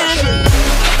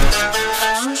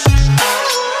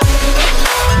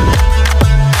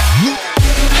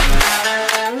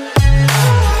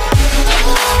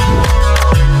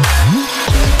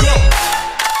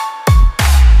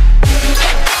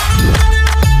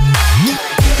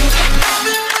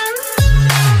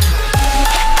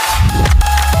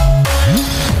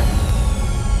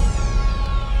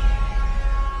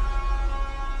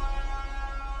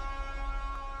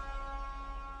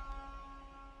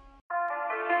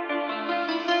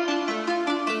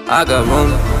 I got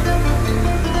room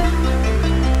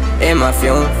in my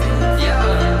fume.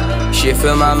 She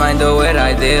fill my mind though with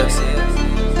ideas.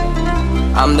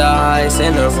 I'm the highest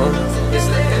in the room.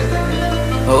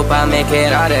 Hope I make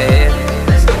it out of here.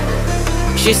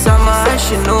 She saw my eyes,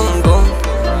 she knew I'm gone.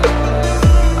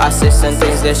 I said some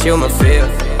things that she might feel.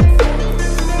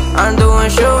 I'm doing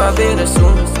sure I'll be the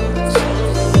soon.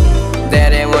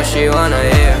 That ain't what she wanna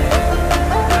hear.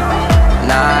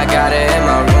 Now I got it in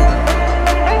my room.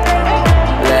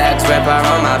 Legs wrap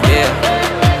around my beard.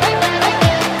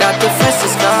 Got the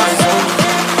fastest cars on.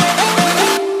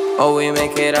 Oh, we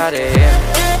make it out of here.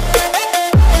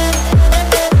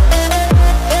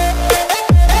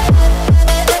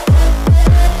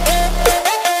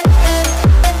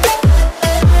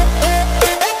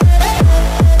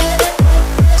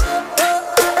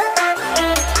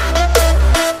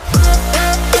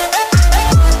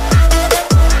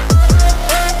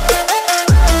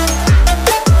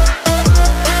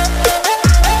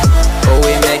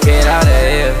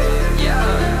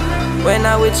 When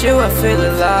I'm with you, I feel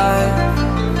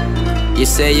alive. You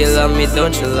say you love me,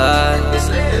 don't you lie?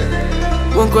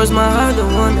 Won't cross my heart,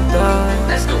 don't wanna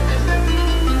die.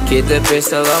 Keep the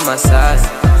pistol on my side.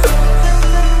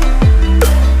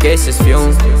 Cases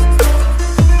fume.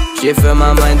 She fill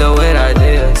my mind though with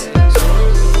ideas.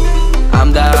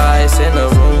 I'm the highest in the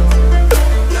room.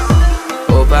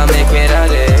 Hope I make it out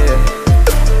of here.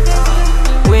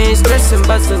 We ain't stressing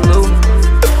but the loot.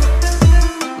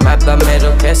 Map the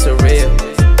middle, that's a real.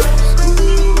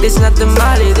 This not the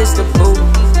molly, this the boo.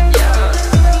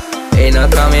 Ain't no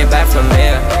coming back from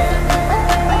here.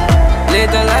 Live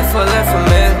the life for left from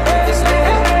here.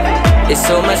 It's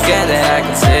so much gain that I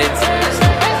can say.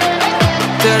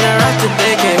 Turn around to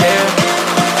take it here.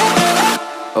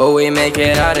 Oh, we make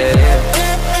it out of here.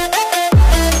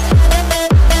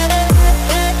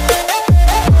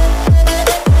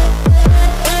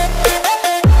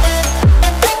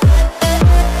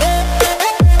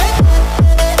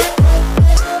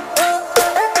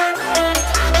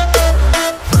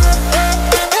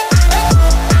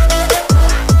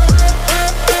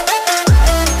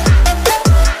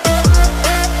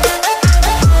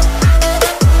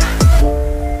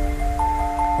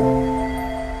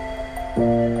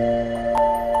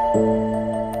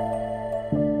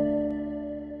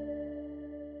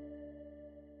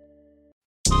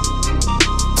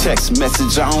 Text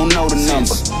message, I don't know the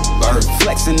number.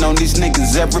 Flexing on these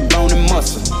niggas, every bone and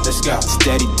muscle. Let's go.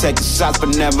 Steady taking shots,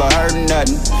 but never heard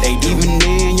nothing. Even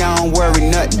then, y'all don't worry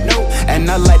nothing. And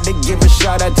I like to give a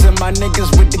shout out to my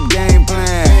niggas with the game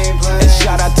plan. And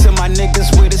shout out to my niggas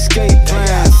with escape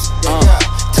plans.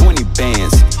 20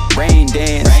 bands, rain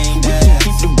dance. We can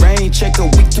keep the rain checker,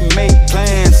 we can make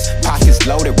plans. Pockets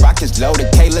loaded, rockets loaded.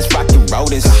 Okay, let's rock and roll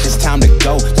this. It's time to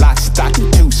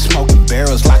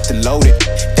girls locked and loaded.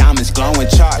 Diamonds glowing,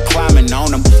 chart climbing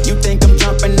on them. You think I'm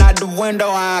jumping out the window?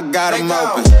 I got them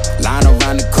open. Line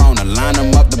around the corner, line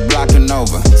them up the block and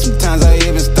over. Sometimes I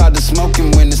even start to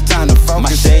smoking when it's time to focus.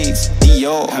 My shades,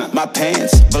 Dior, my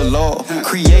pants, velour.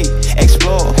 Create,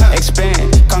 explore,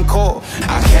 expand, concord.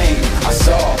 I came, I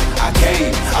saw, I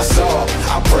came, I saw.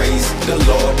 I praise the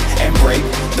Lord and break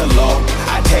the law.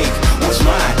 I take what's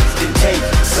mine, then take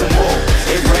some more.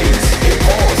 It rains, it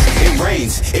pours, it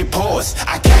rains, it pours.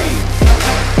 I came.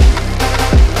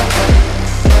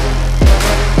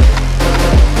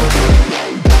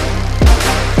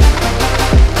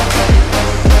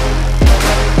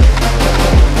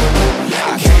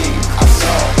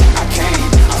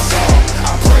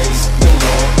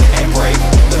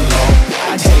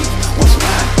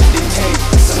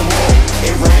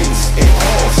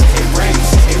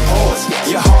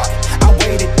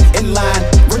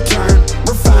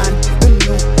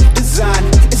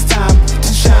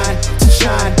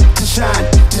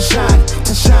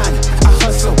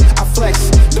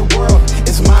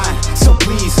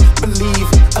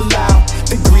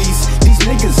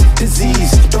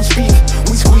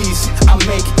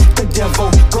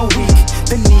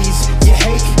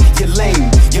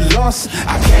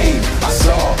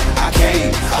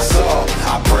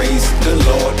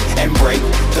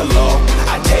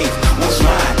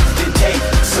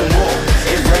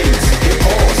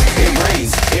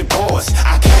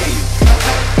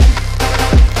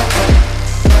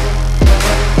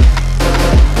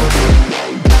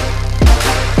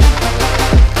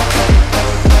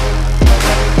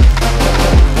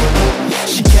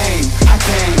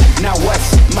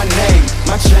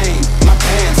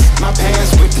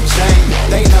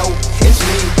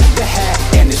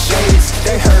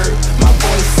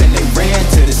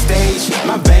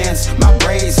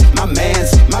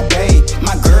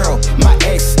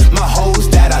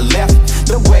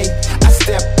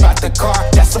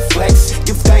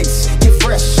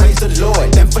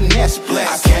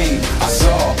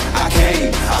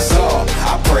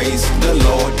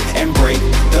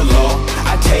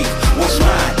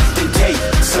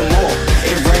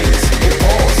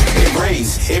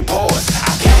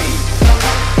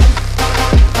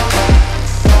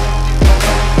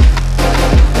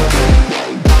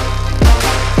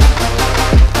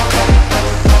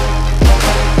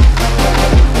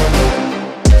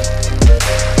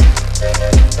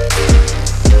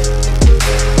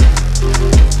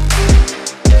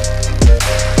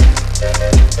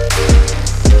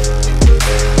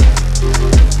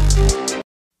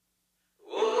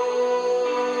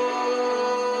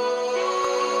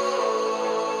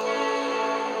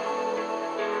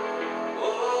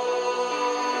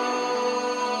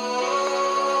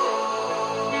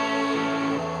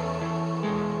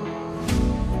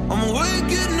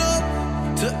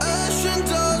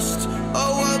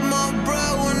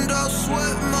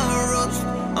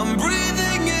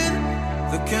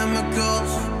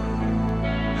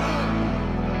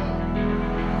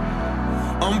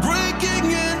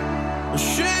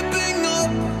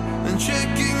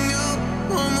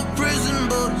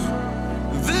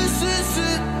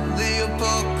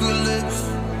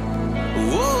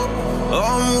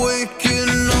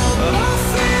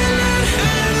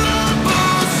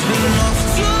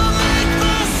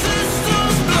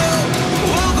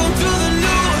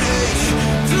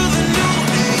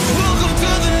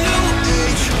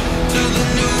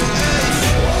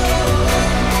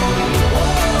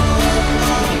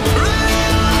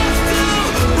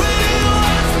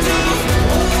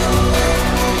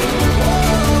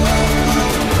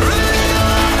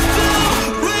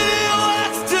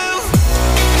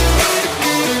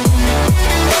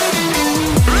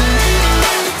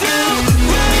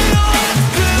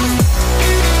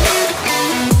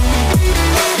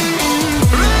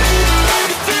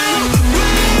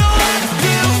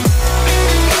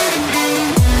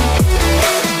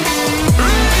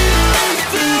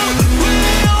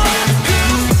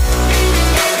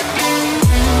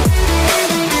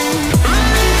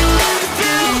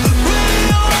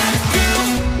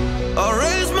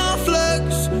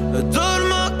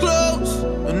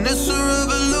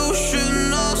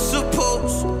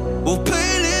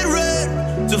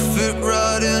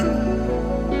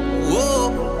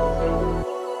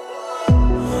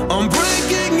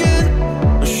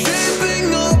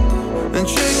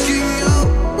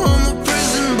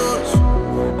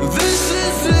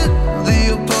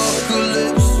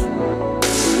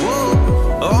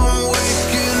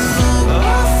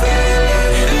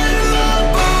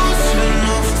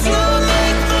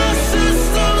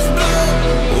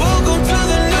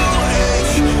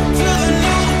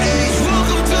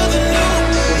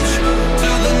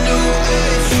 new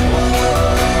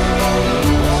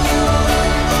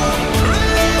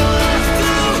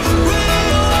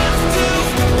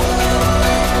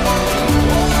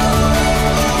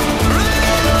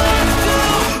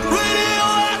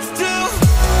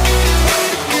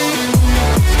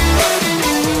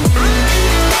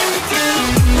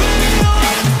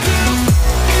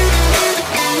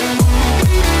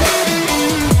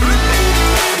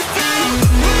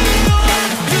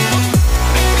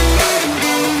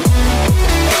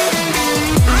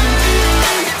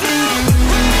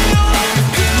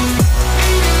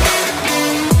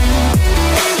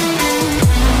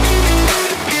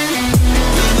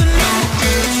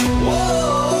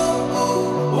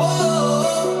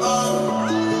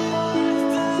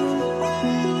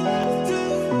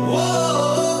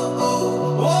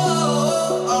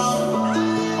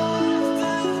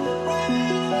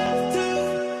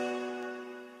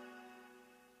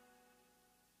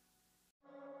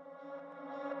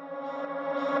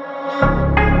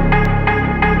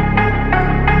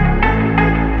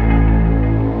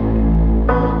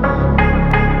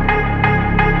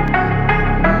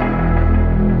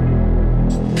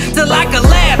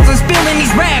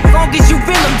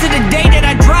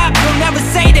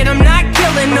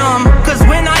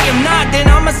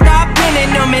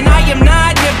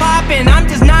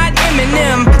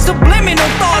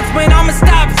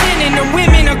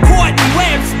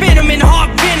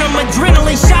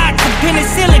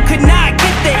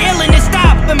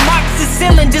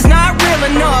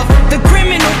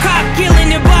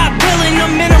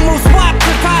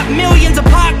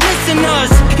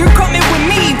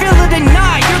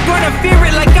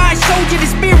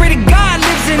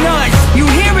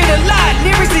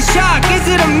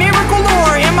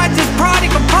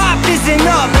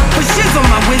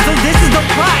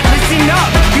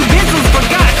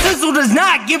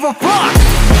give a fuck.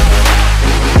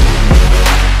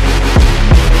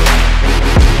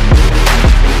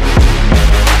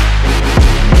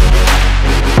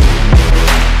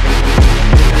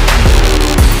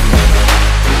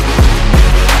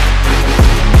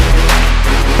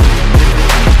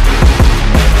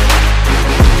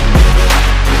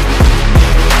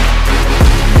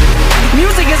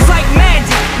 Music is like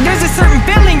magic. There's a certain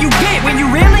feeling you get when you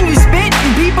reel and you spit,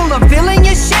 and people are feeling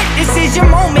your shit. This is your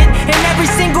moment, and every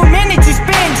single minute you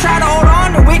spend, try to hold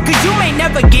on to it, cause you may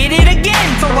never get it again.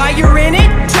 So while you're in it,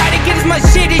 try to get as much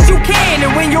shit as you can,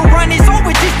 and when your run is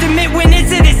over, just admit when it's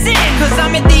at its end. Cause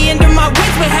I'm at the end of my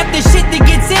wits with half the shit that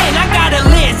gets in. I got a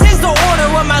list, here's the order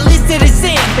of my list of the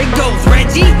sin. It goes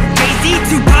Reggie, Jay-Z,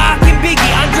 Tupac, and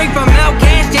Biggie, Andre from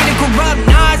Outkast, Jada Corrupt,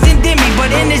 Nas, and Demi. But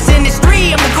in this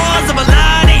industry, I'm the cause of a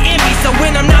lot of envy. So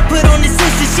when I'm not put on this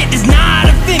list, this shit does not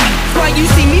offend me. That's why you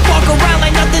see me walk around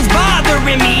like nothing's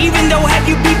bothering me, even though half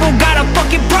you people got a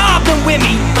fucking problem with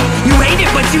me. You hate it,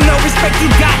 but you know respect you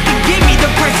got to give me. The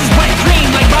precious wet dream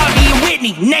like Bobby and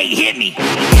Whitney. Nate, hit me.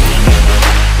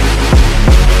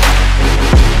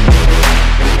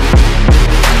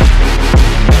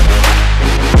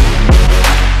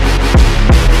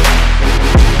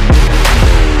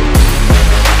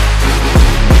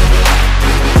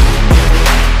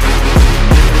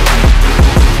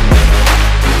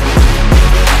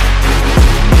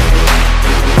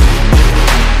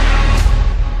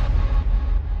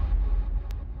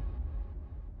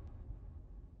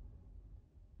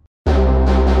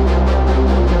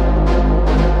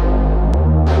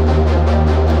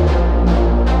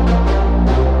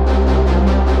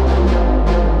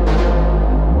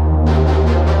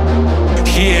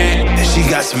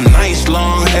 Some nice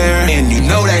long hair, and you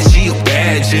know that she a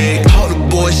bad chick. All the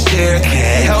boys stare,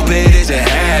 can't help it, it's a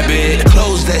habit.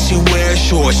 Clothes that she wears,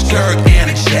 short skirt and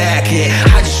a jacket.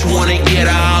 I just wanna get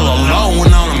her all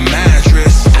alone on a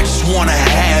mattress. I just wanna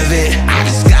have it, I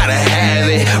just gotta have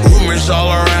it. Rumors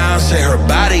all around say her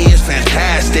body is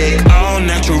fantastic. All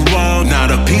natural, not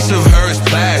a piece of her is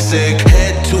plastic.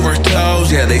 Head to her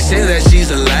toes, yeah, they say that she's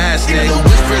elastic. The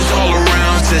whispers all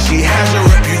around say she has a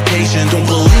reputation. Don't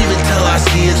believe it till I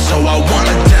see it, so I want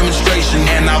a demonstration.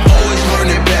 And I've always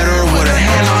learned it better with a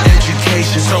hand on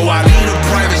education. So I need a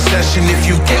private session if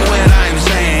you get what I'm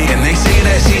saying. And they say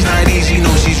that she's not easy,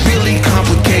 no, she's really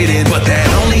complicated, but that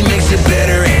only makes it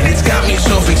better, and it's got me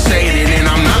so fixated. And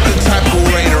I'm not the type to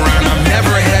wait around, I've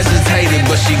never hesitated,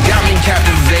 but she got me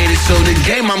captivated, so the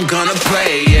game I'm gonna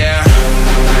play, yeah.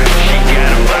 She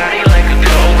got a body like a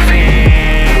coke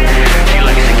fiend. She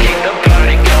likes to keep the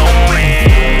party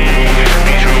going.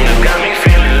 These rooms got me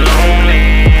feeling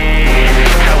lonely.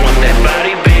 I want that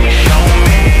body, baby, show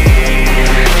me.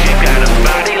 She got a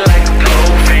body like a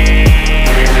coke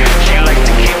fiend. She likes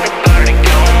to keep the party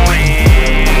going.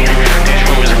 These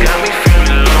rooms got me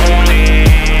feeling lonely.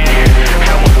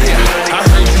 I want that body. I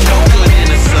heard you look good in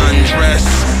a sundress.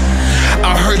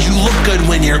 I heard you look good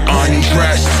when you're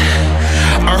undressed.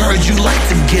 I heard you like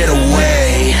to get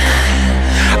away.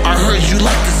 I heard you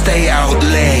like to stay out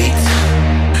late.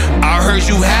 I heard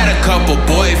you had a couple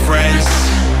boyfriends.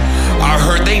 I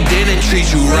heard they didn't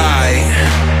treat you right.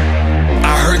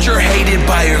 I heard you're hated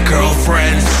by your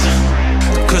girlfriends,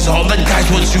 cause all the guys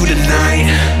want you tonight.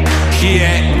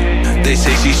 Yeah, they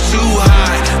say she's too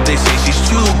hot, they say she's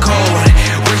too cold.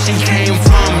 Where she came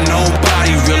from,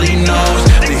 nobody really knows.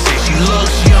 They say she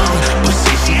looks young, but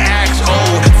say she acts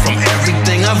old. From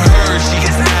everything I've heard, she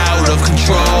is out of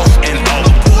control. And all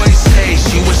the boys say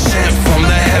she was sent from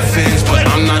the heavens, but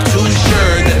I'm not too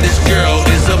sure that this girl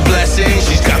is a blessing.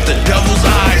 She's got the devil's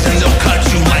eyes and they'll cut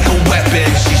you like a weapon.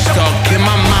 She's stuck in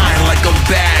my mind like a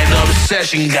bad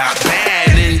obsession. Got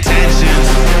bad intentions.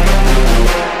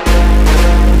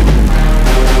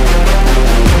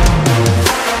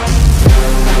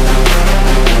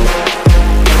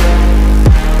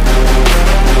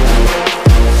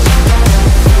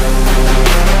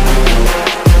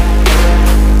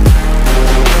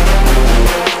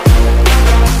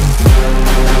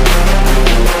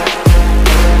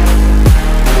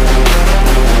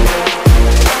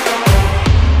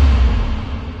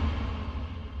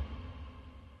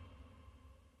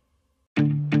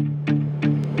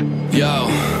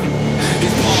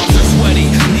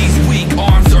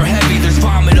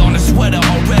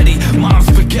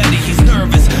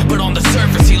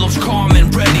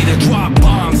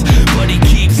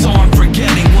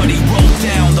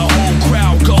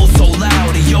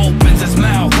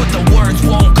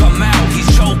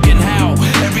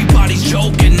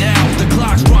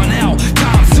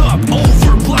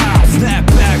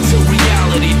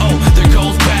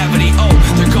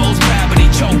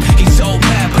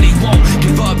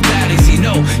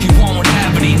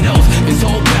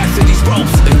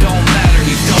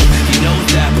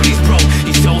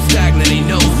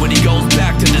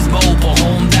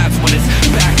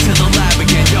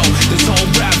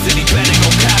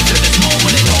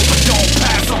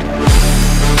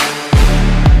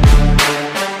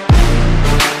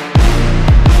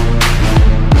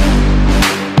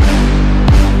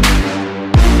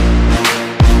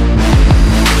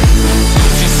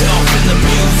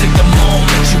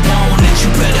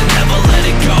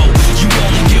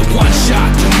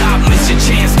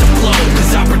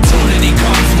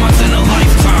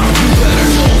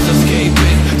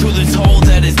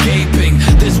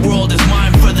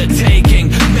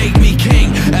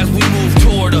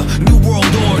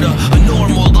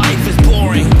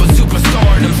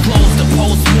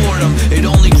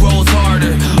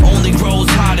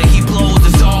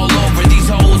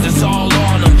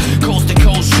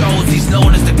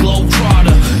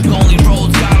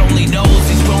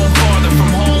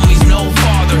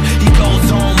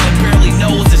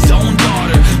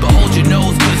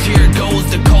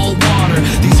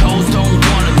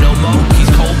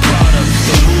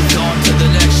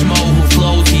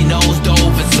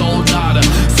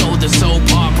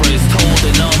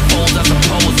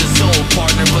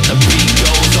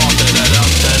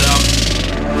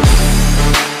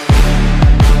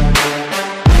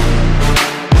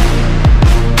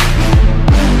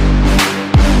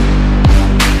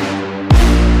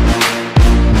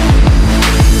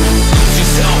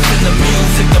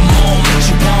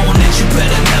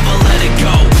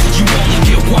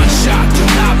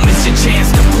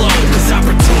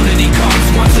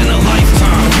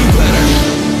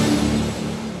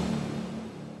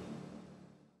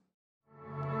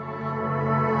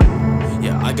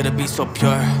 be so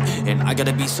pure, and I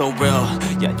gotta be so real.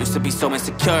 Yeah, I used to be so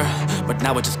insecure, but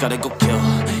now I just gotta go kill.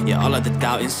 Yeah, all of the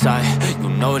doubt inside, you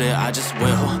know that I just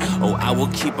will. Oh, I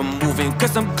will keep on moving,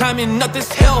 cause I'm climbing up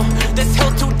this hill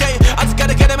today. I just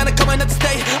gotta get it, man, I'm coming up to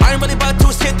stay. I ain't really about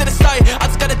to sit to the side. I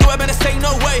just gotta do it, man, it's ain't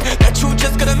no way that you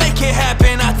just gonna make it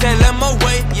happen. I tell them, oh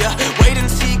wait, yeah, wait and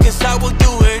see, cause I will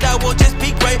do it, I will just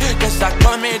be great. Cause I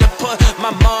come here to put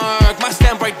my mark, my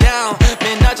stamp right down.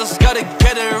 Man, I just gotta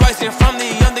get it rising from the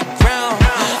underground.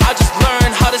 I just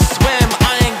learned how to swim,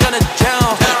 I ain't gonna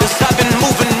drown. Cause I've been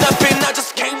moving up and I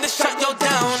just came to shut you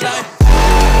down like.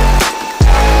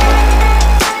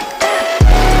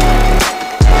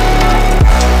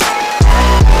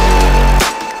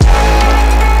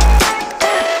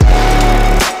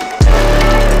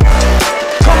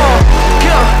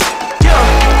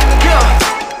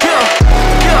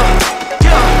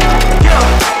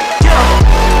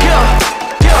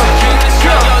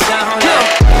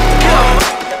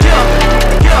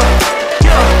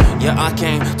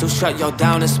 To shut y'all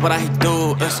down, that's what I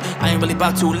do. I ain't really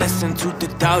about to listen to the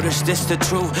doubters. This the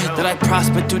truth, that I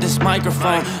prosper through this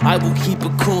microphone. I will keep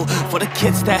it cool for the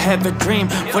kids that have a dream,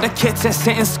 for the kids that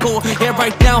sit in school. Yeah,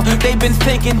 right now, they've been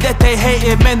thinking that they hate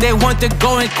it. Man, they want to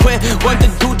go and quit, want to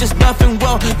do just nothing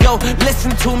well. Yo, listen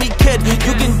to me, kid,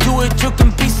 you can do it, you can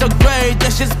be so great.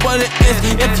 That's just what it is.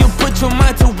 If you put your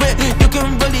mind to it, you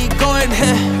can really go and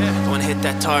hit. Go and hit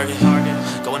that target,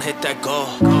 go and hit that goal.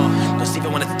 Just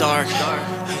even when it's dark,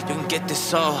 you can get this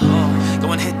soul.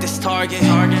 Go and hit this target,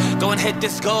 go and hit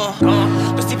this goal.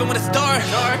 Just even when it's dark,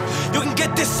 you can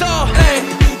get this soul. Hey,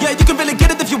 yeah, you can really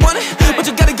get it if you want it, but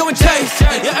you gotta go and chase.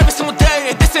 Yeah, every single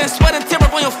day, this ain't sweat and tear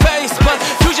up on your face, but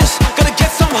you just gotta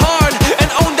get some hard and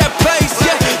own that place.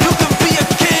 Yeah, you can be a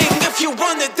king if you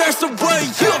want it, there's a way.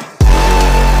 Yeah.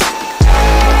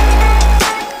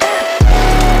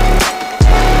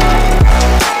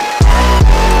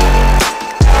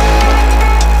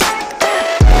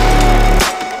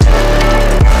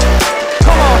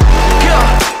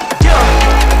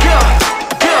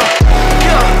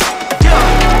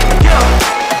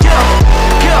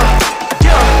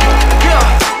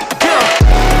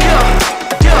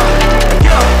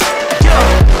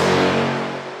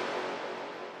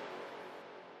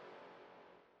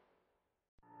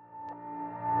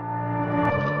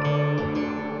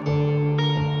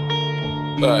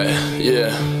 Alright, yeah.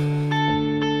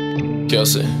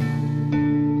 Kelsey.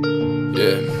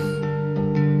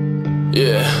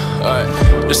 Yeah, alright.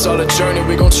 It's all a journey,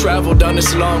 we gon' travel down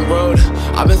this long road.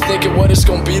 I've been thinking what it's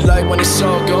gon' be like when it's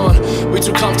all gone. We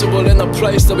too comfortable in the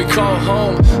place that we call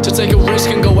home to take a risk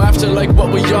and go after like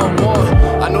what we all want.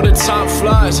 I know that time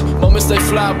flies, moments they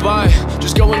fly by.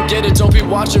 Just go and get it, don't be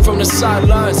watching from the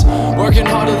sidelines. Working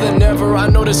harder than ever, I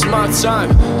know this my time.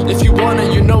 If you want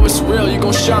it, you know it's real, you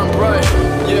gon' shine bright.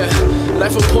 Yeah,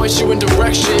 life will point you in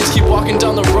directions. Keep walking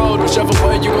down the road, whichever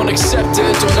way you gon' accept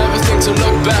it. Don't ever think to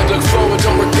look back, look forward,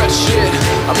 don't regret shit.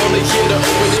 I'm only here to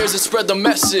open ears and spread the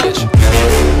message.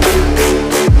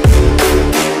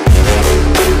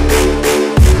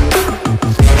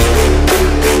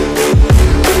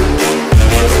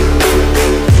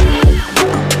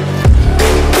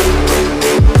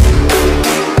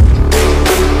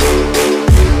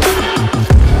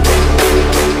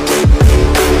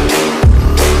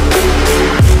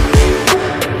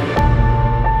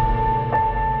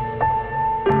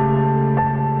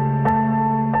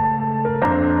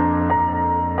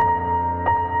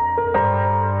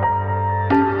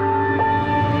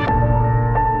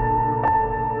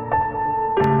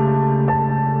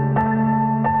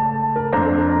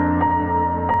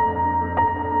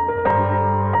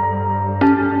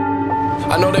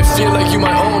 I know they feel like you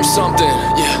might own something,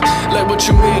 yeah. Like what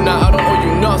you mean, now I don't owe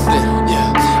you nothing,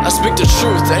 yeah. I speak the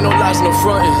truth, ain't no lies, no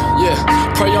frontin', yeah.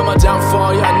 Pray on my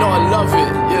downfall, yeah, I know I love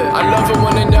it, yeah. I love it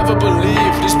when they never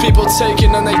believe. These people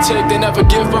taking and they take, they never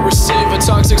give but receive. A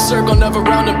toxic circle, never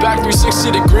rounding back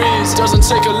 360 degrees. Doesn't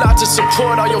take a lot to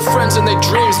support all your friends and their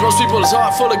dreams. Most people's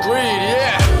heart full of greed,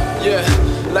 yeah, yeah.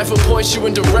 Life will point you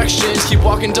in directions. Keep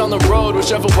walking down the road,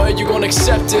 whichever way you gon'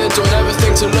 accept it. Don't ever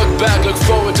think to look back, look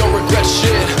forward, don't regret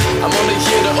shit. I'm only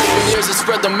here to open ears and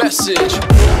spread the message.